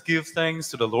Lord. Let us give thanks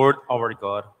to the Lord our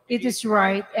God. It is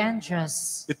right and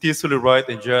just. It is truly right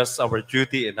and just, our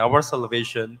duty and our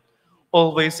salvation,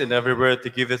 always and everywhere to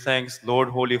give you thanks, Lord,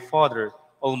 Holy Father,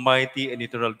 Almighty and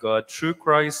eternal God, through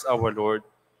Christ our Lord.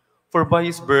 For by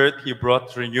his birth he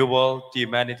brought renewal to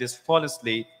humanity's fallen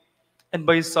state, and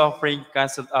by his suffering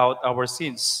canceled out our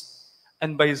sins.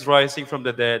 And by his rising from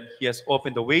the dead, he has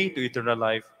opened the way to eternal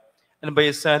life. And by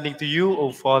ascending to you,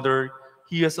 O Father,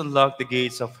 he has unlocked the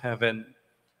gates of heaven.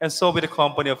 And so with the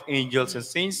company of angels and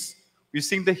saints, we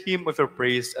sing the hymn of your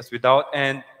praise as without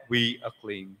end we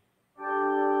acclaim.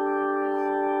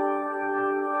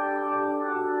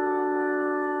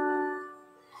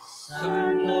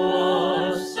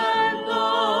 Santo, Santo,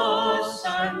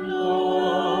 Santo,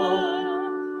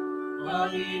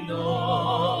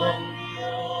 Panginoong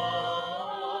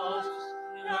Diyos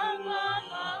ng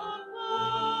mga hukbo.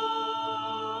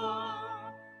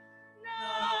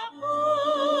 Napumulo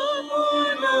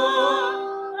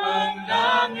ang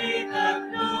langit at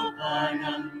lupa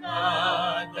ng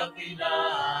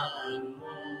kadakilaan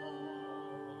mo.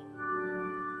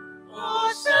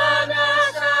 Hosana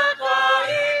sa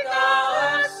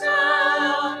kaitaasan,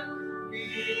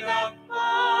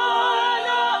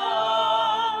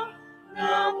 pinagpalaang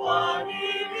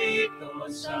naparirito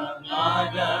sa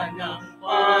ngalan ng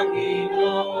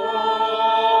Panginoon.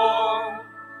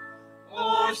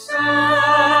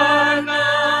 Hosana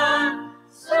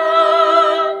sa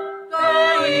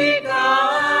kaitaasan.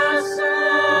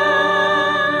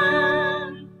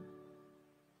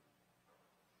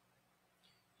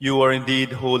 You are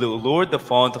indeed holy, O Lord, the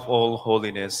fount of all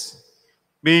holiness.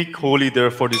 Make holy,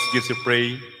 therefore, these gifts, we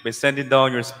pray, by sending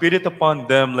down your Spirit upon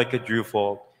them like a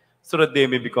dewfall, so that they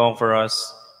may become for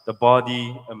us the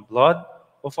body and blood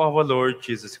of our Lord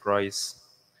Jesus Christ.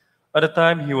 At the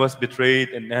time he was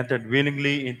betrayed and entered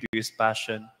willingly into his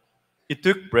passion, he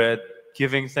took bread,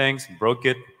 giving thanks, broke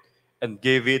it, and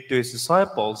gave it to his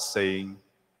disciples, saying,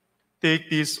 "Take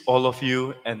this, all of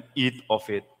you, and eat of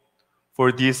it. For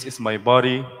this is my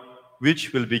body,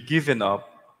 which will be given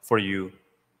up for you."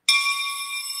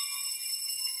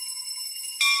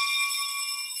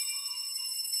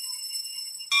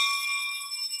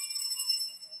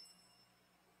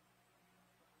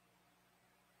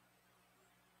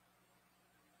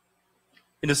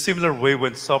 In a similar way,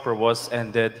 when supper was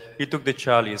ended, he took the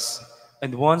chalice,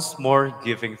 and once more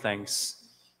giving thanks,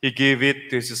 he gave it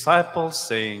to his disciples,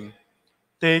 saying,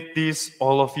 "Take this,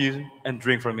 all of you, and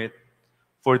drink from it.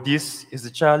 For this is the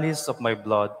chalice of my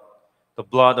blood, the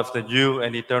blood of the new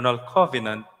and eternal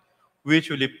covenant,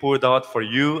 which will be poured out for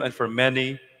you and for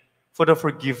many for the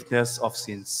forgiveness of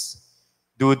sins.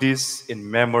 Do this in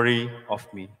memory of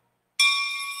me."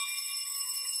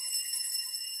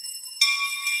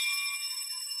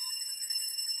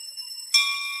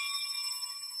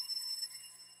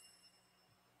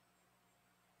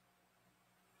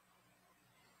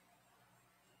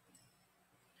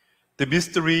 The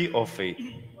mystery of faith.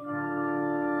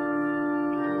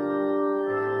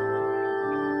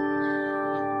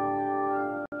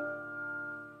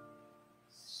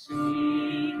 Si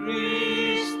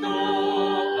Kristo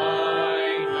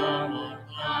ay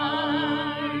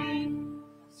namatay,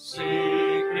 si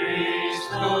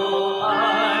Kristo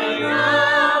ay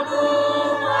nabuhay,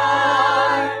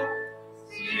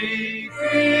 si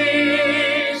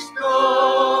Kristo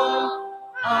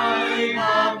ay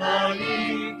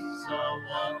babalik sa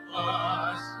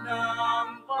wakas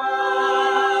ng panahon.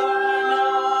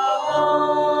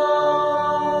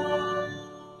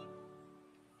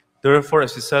 Therefore,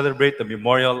 as we celebrate the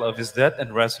memorial of his death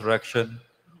and resurrection,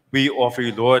 we offer you,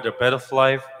 Lord, the bread of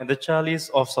life and the chalice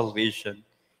of salvation,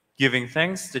 giving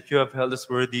thanks that you have held us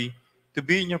worthy to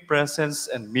be in your presence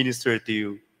and minister to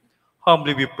you.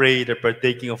 Humbly we pray that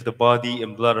partaking of the body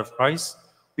and blood of Christ,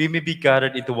 we may be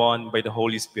gathered into one by the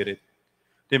Holy Spirit.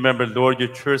 Remember, Lord,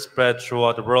 your church spread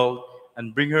throughout the world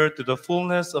and bring her to the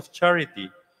fullness of charity,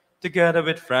 together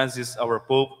with Francis, our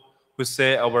Pope,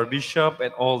 Jose, our Bishop,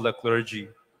 and all the clergy.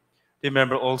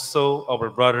 Remember also our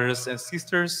brothers and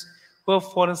sisters who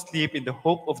have fallen asleep in the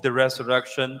hope of the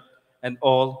resurrection and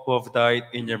all who have died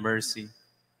in your mercy.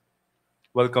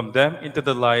 Welcome them into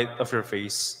the light of your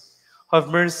face. Have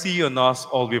mercy on us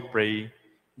all, we pray,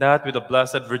 that with the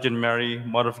Blessed Virgin Mary,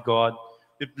 Mother of God,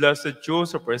 with blessed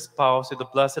Joseph, our spouse, with the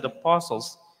blessed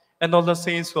apostles, and all the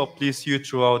saints who have pleased you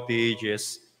throughout the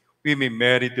ages, we may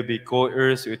merit to be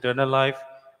co-heirs to eternal life,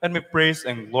 and may praise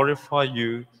and glorify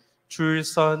you through your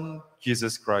Son,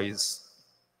 Jesus Christ.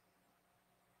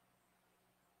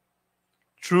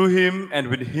 Through him and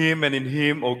with him and in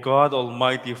him, O God,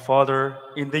 Almighty Father,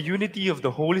 in the unity of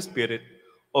the Holy Spirit,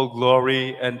 all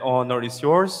glory and honor is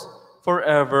yours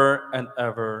forever and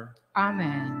ever.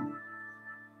 Amen.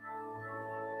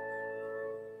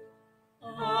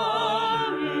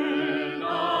 Amen,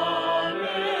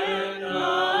 amen,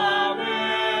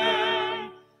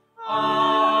 amen.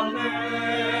 Amen,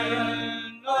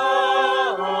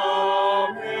 amen.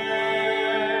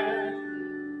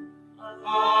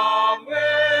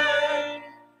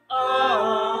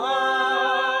 Amen,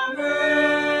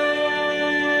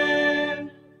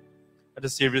 amen. At the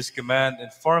serious command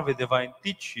and form of divine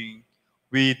teaching,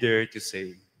 we dare to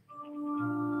say,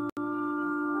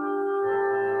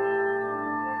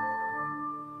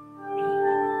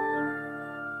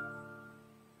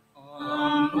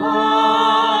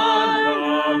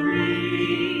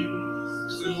 Namin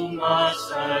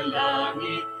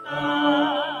sumasalangit ka,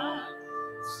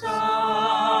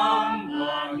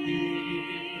 sambahin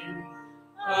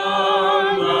ang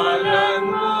ngalan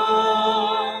mo,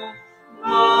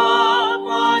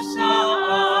 mapasa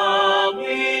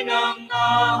amin ang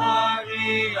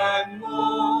kaharian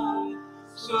mo,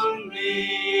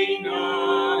 sundin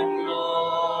ang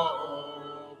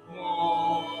loob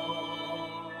mo.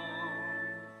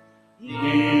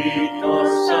 Dito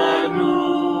sa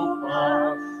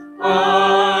lupa,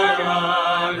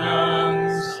 para lang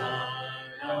sa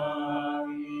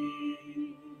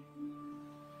langit.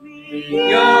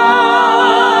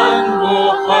 Bigyan mo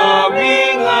kami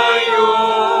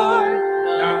ngayon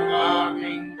ng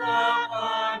aming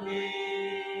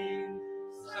kapanin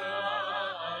sa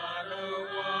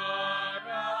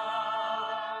araw-araw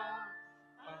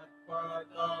at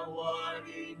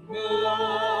patawarin mo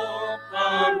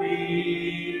kami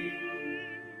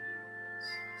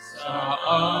sa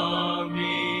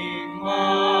aming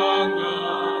mga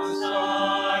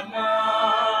sala,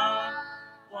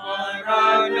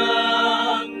 para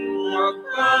ng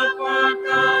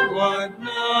pagpapatawad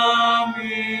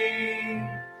namin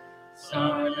sa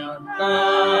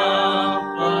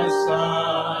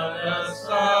nagkakasala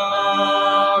sa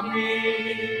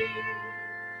amin.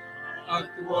 At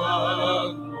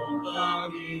huwag mo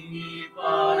kaming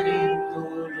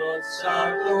ipahintulot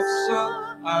sa tukso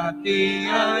at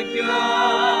iadya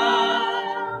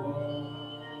mo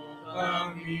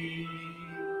kami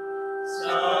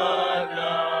sa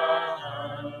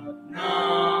lahat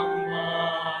ng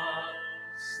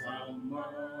masama.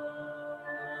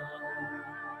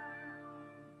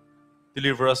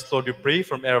 deliver us, Lord, we pray,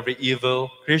 from every evil.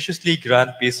 Graciously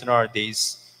grant peace in our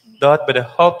days, that by the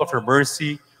help of your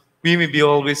mercy, we may be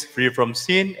always free from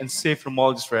sin and safe from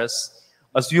all distress,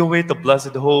 as we await the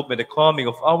blessed hope and the coming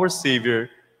of our Savior,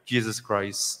 Jesus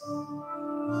Christ.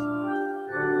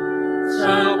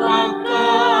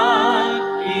 Sapagkat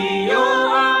iyo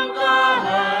ang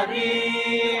kaharian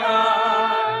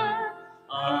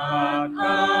at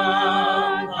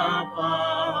ang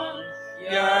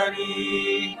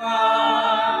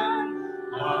kapangyarihan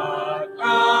at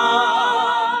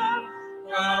ang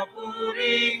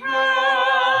kapurihan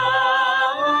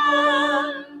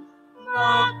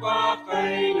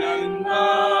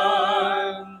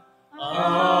magpakailanman.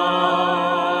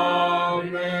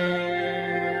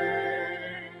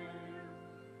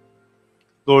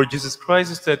 Lord Jesus Christ,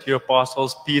 you said to your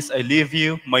apostles, "Peace I leave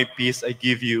you, my peace I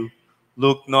give you.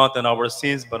 Look not on our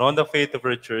sins, but on the faith of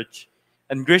your church,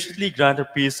 and graciously grant her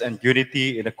peace and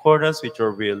unity in accordance with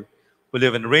your will, who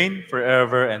live and reign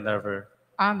forever and ever."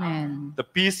 Amen. The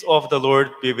peace of the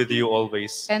Lord be with you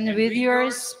always. And with your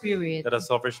spirit. Let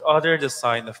us offer each other the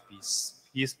sign of peace.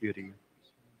 Peace be with you.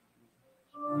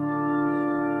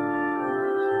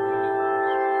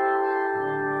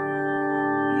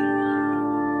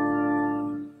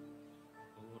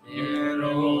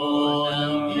 Pero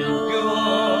ang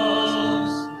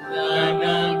Diyos na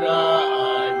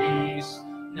nag-aalis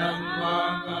ng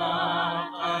mga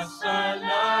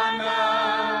kasalanan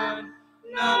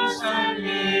ng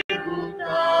sanlibutan,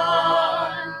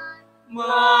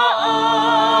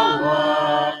 maawa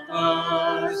ka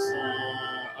sa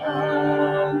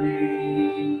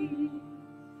amin.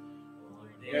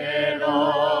 Kordero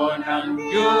ng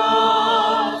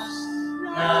Diyos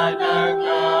na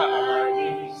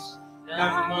nag-aalis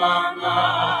ng mga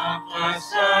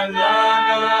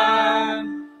kasalanan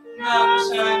ng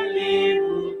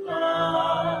sanlibutan,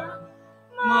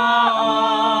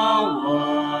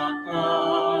 maawa ka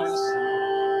sa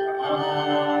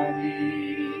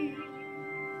amin.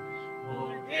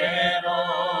 Kordero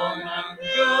ng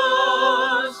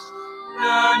Diyos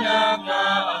na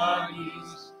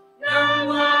nag-aalis ng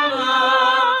mga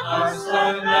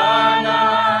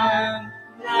kasalanan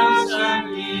ng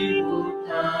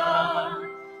sanlibutan,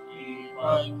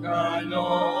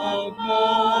 ipagkaloob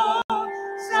mo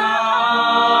sa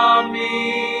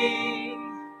amin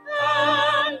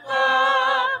ang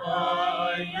kapayapaan.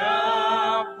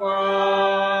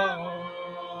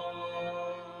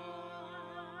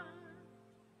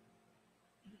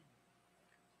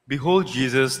 Behold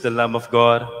Jesus, the Lamb of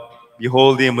God.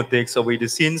 Behold him who takes away the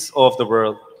sins of the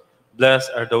world.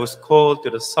 Blessed are those called to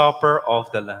the supper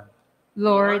of the Lamb.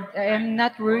 Lord, I am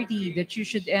not worthy that you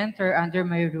should enter under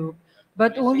my roof,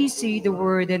 but only say the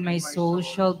word and my soul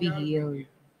shall be healed.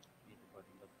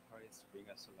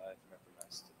 Bring us to life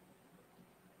everlasting.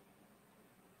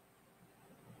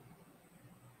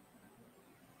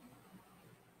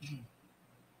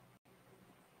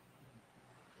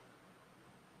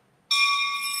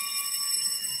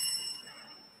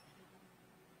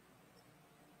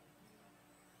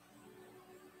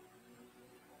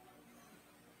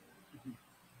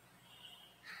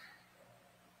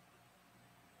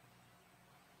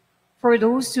 For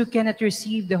those who cannot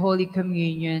receive the Holy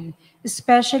Communion,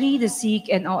 especially the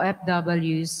sick and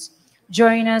OFWs,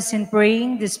 join us in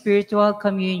praying the spiritual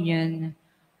communion.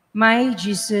 My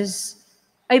Jesus,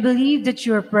 I believe that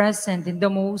you are present in the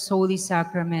most holy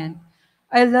sacrament.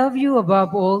 I love you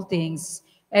above all things,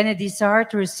 and I desire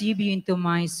to receive you into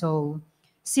my soul.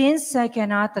 Since I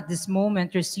cannot at this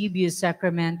moment receive you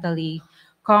sacramentally,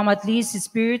 come at least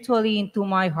spiritually into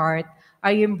my heart.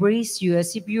 I embrace you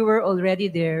as if you were already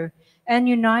there, and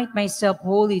unite myself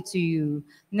wholly to you.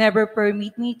 Never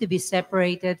permit me to be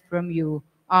separated from you.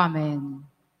 Amen.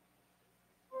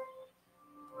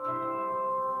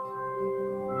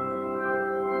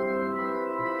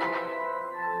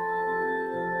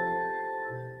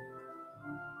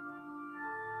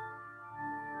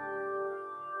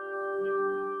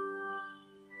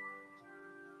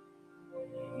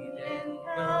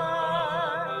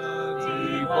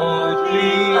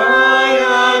 Devoutly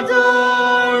I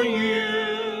adore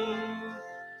you,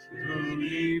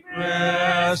 truly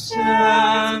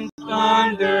present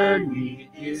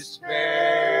underneath His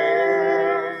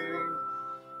veil.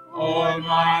 All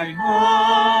my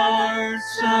heart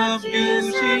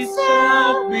subdues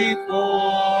itself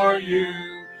before you,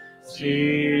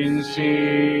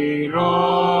 sincere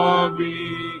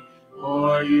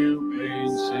before you,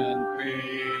 praise and praise.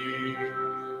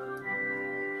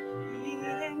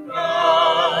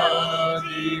 God,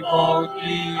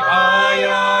 devoutly I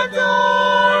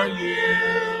adore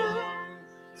you,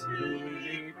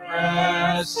 truly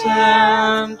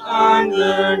present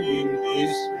underneath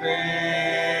His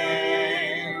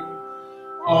veil.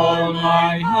 All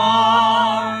my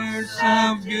heart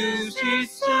subdues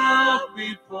itself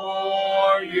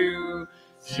before you,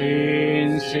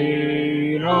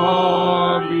 sincere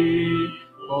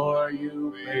before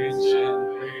you, praise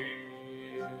and praise.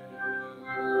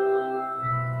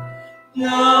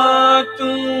 Not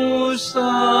to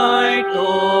sight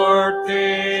or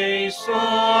taste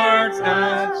or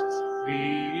touch,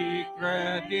 be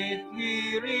credit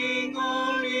hearing,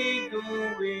 only do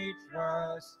we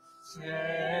trust secure.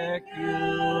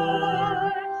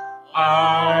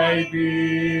 I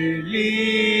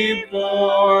believe,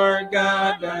 for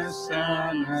God the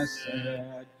Son has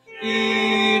said,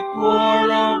 it word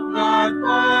of God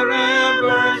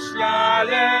forever shall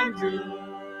endure.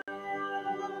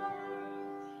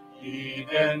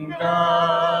 Even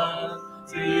God,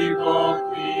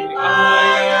 devoutly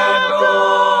I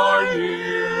adore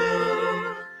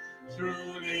you,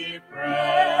 truly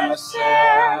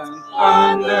present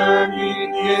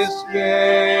underneath His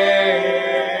veil.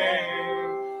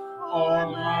 All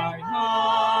my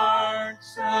heart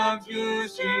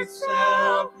subdues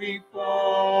itself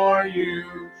before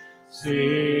you,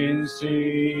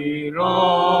 sincere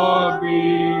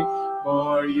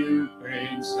before you,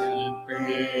 praise and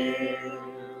praise.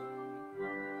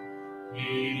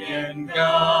 In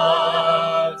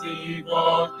God,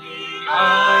 devoutly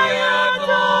I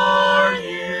adore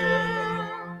you,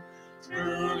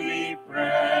 truly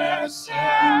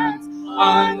sands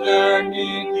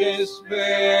underneath this wing.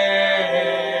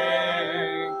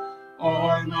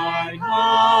 All my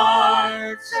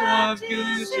heart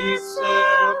subdues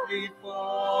itself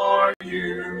before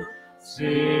you,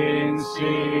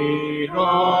 sincerely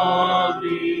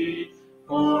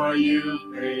for you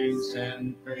praise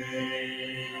and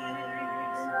praise.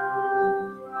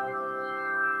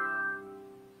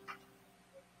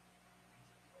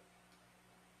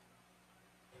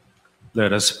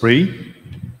 Let us pray.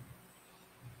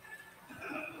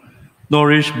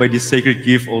 Nourished by this sacred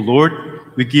gift, O Lord,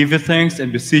 we give you thanks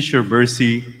and beseech your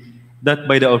mercy, that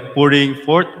by the outpouring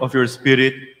forth of your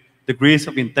Spirit, the grace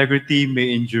of integrity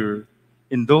may endure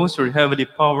in those your heavenly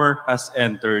power has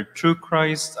entered, through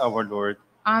Christ our Lord.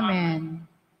 Amen.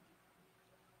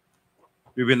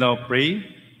 We will now pray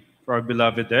for our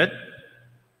beloved dead.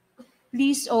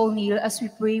 Please all kneel as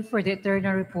we pray for the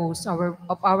eternal repose of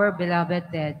our beloved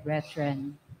dead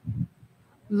brethren.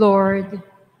 Lord,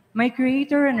 my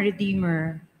Creator and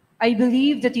Redeemer, I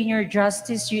believe that in your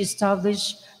justice you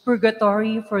establish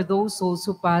purgatory for those souls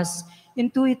who pass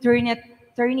into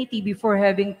eternity before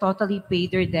having totally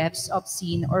paid their debts of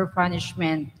sin or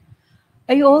punishment.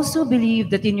 I also believe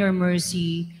that in your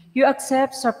mercy you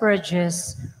accept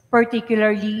suffrages,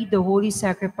 particularly the holy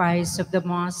sacrifice of the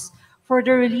Mass for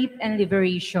the relief and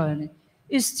liberation.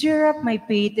 Stir up my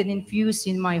faith and infuse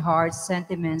in my heart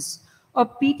sentiments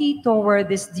of pity toward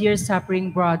these dear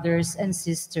suffering brothers and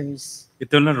sisters.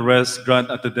 Eternal rest grant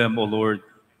unto them, O Lord,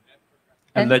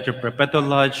 and And- let your perpetual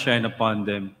light shine upon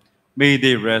them. May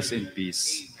they rest in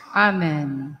peace.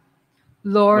 Amen.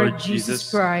 Lord Lord Jesus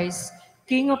Jesus, Christ,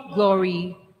 King of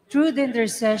glory, through the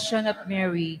intercession of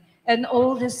Mary and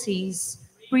all the saints,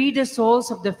 free the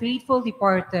souls of the faithful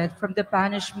departed from the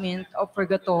punishment of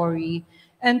purgatory,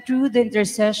 and through the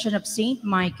intercession of Saint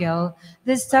Michael,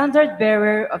 the standard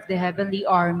bearer of the heavenly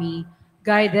army,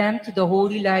 guide them to the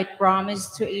holy light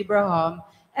promised to Abraham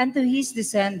and to his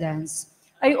descendants.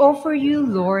 I offer you,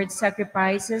 Lord,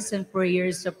 sacrifices and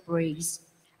prayers of praise.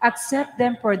 Accept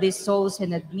them for these souls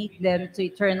and admit them to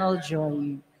eternal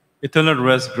joy. eternal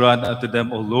rest grant unto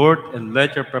them, O Lord, and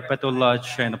let your perpetual light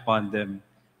shine upon them.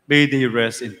 May they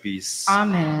rest in peace.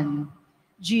 Amen.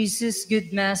 Jesus,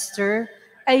 good Master,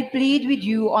 I plead with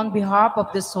you on behalf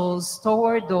of the souls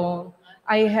toward whom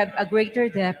I have a greater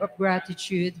depth of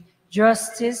gratitude,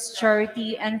 justice,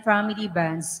 charity, and family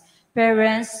bonds,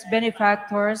 parents,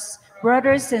 benefactors,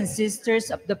 brothers and sisters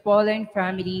of the fallen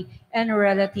family and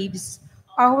relatives,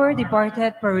 our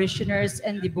departed parishioners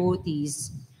and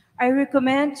devotees. I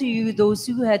recommend to you those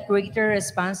who had greater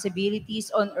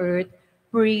responsibilities on earth,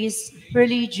 priests,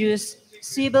 religious,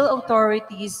 civil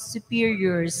authorities,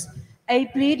 superiors. I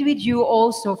plead with you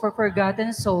also for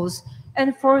forgotten souls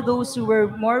and for those who were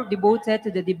more devoted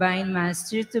to the Divine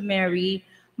Master, to Mary,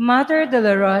 Mother de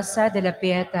la Rosa de la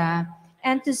Pieta,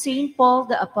 and to Saint Paul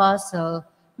the Apostle.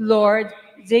 Lord,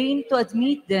 deign to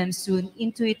admit them soon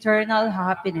into eternal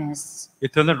happiness.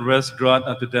 Eternal rest grant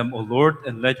unto them, O Lord,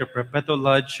 and let your perpetual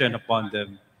light shine upon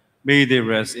them. May they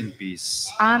rest in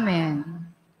peace. Amen.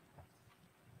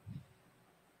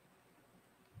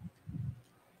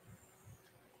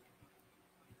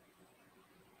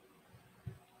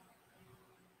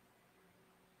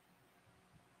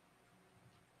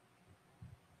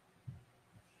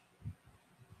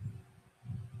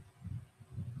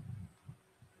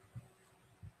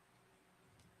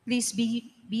 Please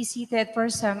be seated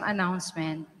for some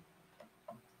announcement.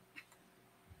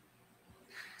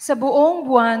 Sa buong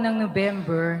buwan ng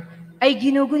November ay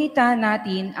ginugunita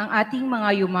natin ang ating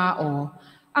mga yumao.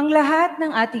 Ang lahat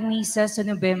ng ating misa sa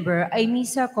November ay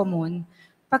misa komun.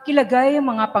 Pakilagay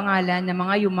ang mga pangalan ng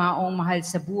mga yumaong mahal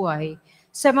sa buhay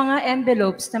sa mga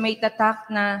envelopes na may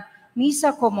tatak na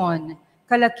Misa Common,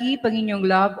 kalaki pang inyong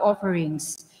love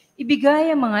offerings.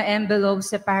 Ibigay ang mga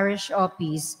envelopes sa parish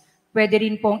office. Pwede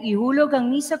rin pong ihulog ang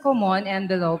Misa Common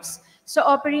envelopes sa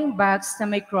offering box na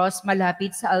may cross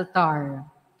malapit sa altar.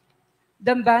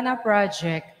 Dambana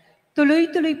Project,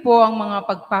 tuloy-tuloy po ang mga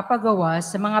pagpapagawa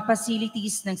sa mga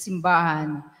facilities ng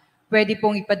simbahan. Pwede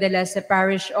pong ipadala sa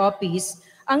parish office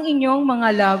ang inyong mga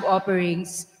love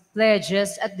offerings,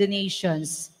 pledges at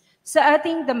donations. Sa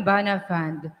ating Dambana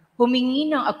Fund, humingi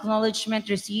ng acknowledgement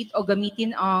receipt o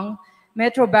gamitin ang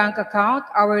Metrobank account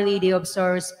Our Lady of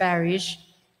Sorrows Parish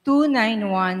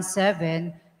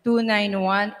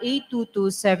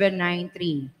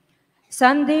 2917-291-822-793.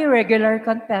 Sunday regular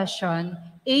confession,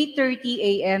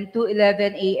 8:30 a.m. to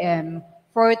 11 a.m.,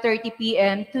 4:30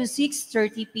 p.m. to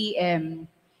 6:30 p.m.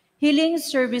 Healing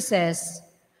services.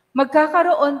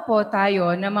 Magkakaroon po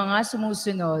tayo ng mga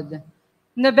sumusunod.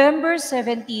 November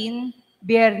 17,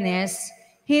 Biyernes,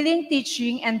 Healing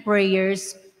Teaching and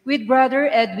Prayers with Brother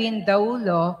Edwin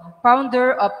Daulo,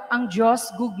 founder of Ang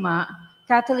Diyos Gugma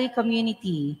Catholic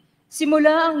Community.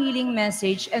 Simula ang healing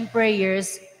message and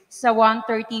prayers sa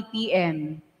 1:30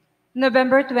 p.m.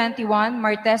 November 21,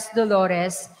 Martes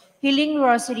Dolores, Healing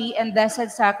Rosary and Blessed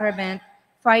Sacrament,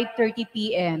 5:30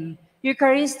 p.m.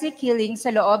 Eucharistic Healing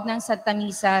sa loob ng Santa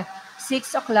Misa,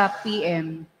 6 o'clock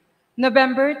p.m.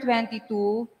 November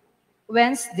 22,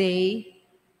 Wednesday,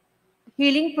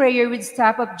 Healing Prayer with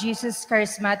Staff of Jesus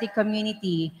Charismatic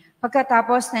Community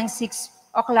pagkatapos ng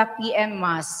 6 o'clock p.m.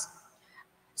 Mass.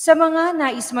 Sa mga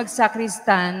nais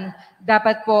magsakristan,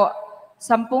 dapat po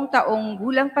 10 taong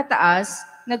gulang pataas,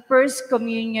 nag-First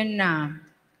Communion na.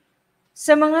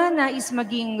 Sa mga nais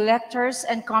maging lectors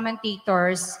and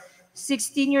commentators,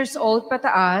 16 years old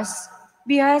pataas,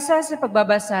 bihasa sa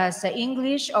pagbabasa sa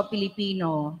English o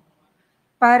Filipino.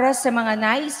 Para sa mga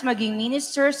nais maging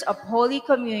ministers of Holy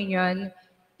Communion,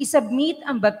 isubmit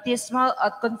ang baptismal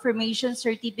at confirmation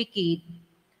certificate.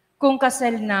 Kung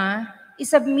kasal na,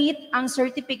 isubmit ang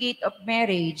certificate of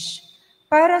marriage.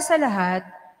 Para sa lahat,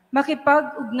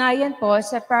 makipag-ugnayan po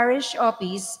sa parish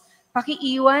office,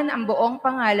 pakiiwan ang buong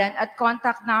pangalan at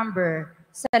contact number.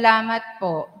 Salamat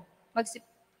po.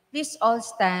 Please all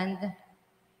stand.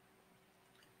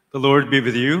 The Lord be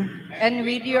with you. And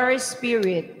with your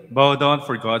spirit. Bow down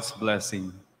for God's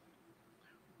blessing.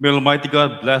 May Almighty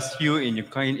God bless you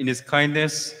in His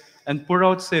kindness and pour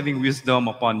out saving wisdom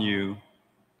upon you.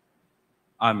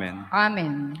 Amen.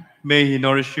 Amen. May He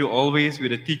nourish you always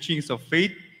with the teachings of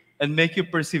faith and make you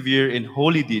persevere in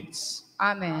holy deeds.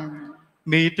 Amen.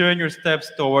 May He turn your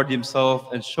steps toward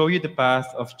Himself and show you the path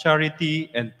of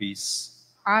charity and peace.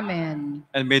 Amen.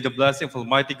 And may the blessing of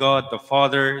Almighty God, the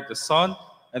Father, the Son,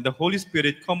 and the Holy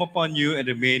Spirit come upon you and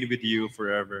remain with you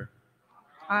forever.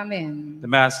 Amen. The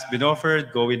Mass has been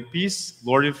offered. Go in peace,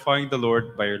 glorifying the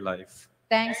Lord by your life.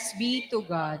 Thanks be to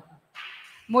God.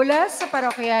 Mula sa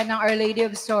parokya ng Our Lady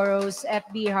of Sorrows,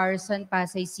 FB-Harrison,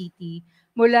 Pasay City,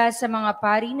 mula sa mga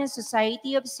pari ng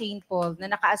Society of St. Paul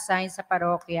na naka-assign sa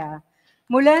parokya,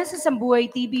 mula sa Sambuhay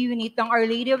TV unit ng Our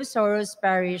Lady of Sorrows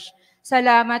Parish,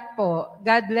 salamat po.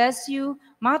 God bless you.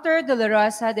 Mater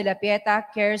Dolorosa de la Pieta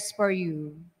cares for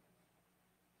you.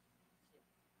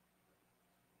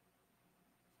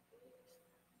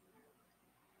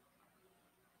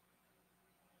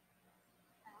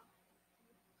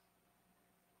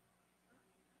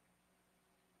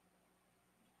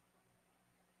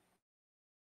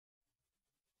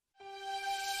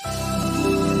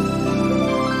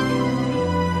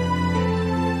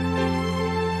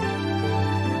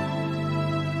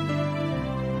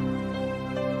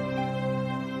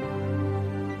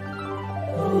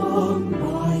 Ang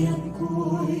bayan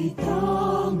ko'y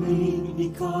tanging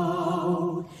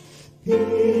ikaw,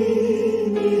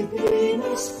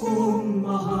 Pilipinas kong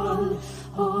mahal,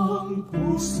 ang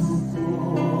puso ko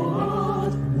at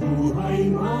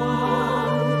buhay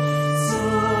man sa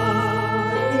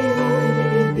iyo'y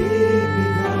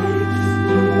ibibigay.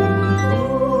 Tungkulin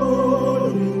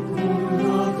kong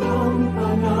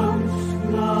nagampanan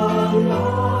na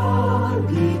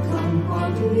lagi kang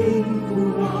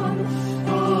paglingkuran.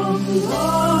 Ang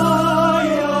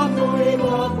laya mo'y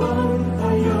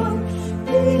mabantayan,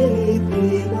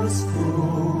 Pilipinas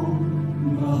kong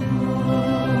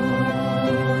mahal.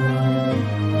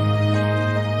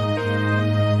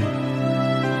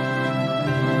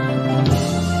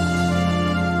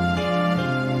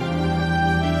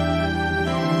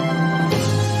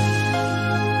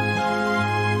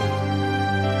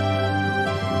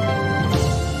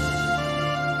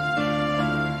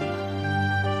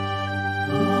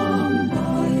 Ang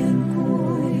bayan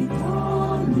ko'y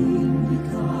tanging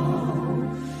ikaw,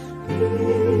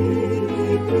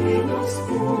 Pilipinas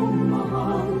kong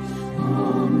mahal,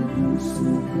 ang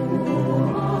puso ko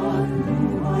at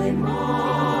buhay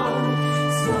man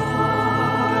sa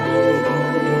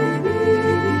iyo'y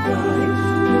ibibigay.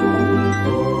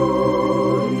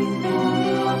 Tungkulin kong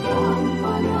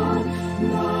nagampanan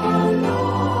na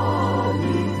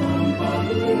lagi kang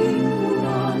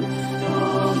paglingkuran.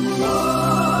 Ang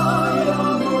laya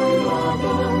mo'y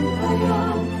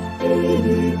mabantayan,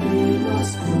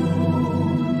 Pilipinas kong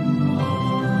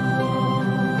mahal.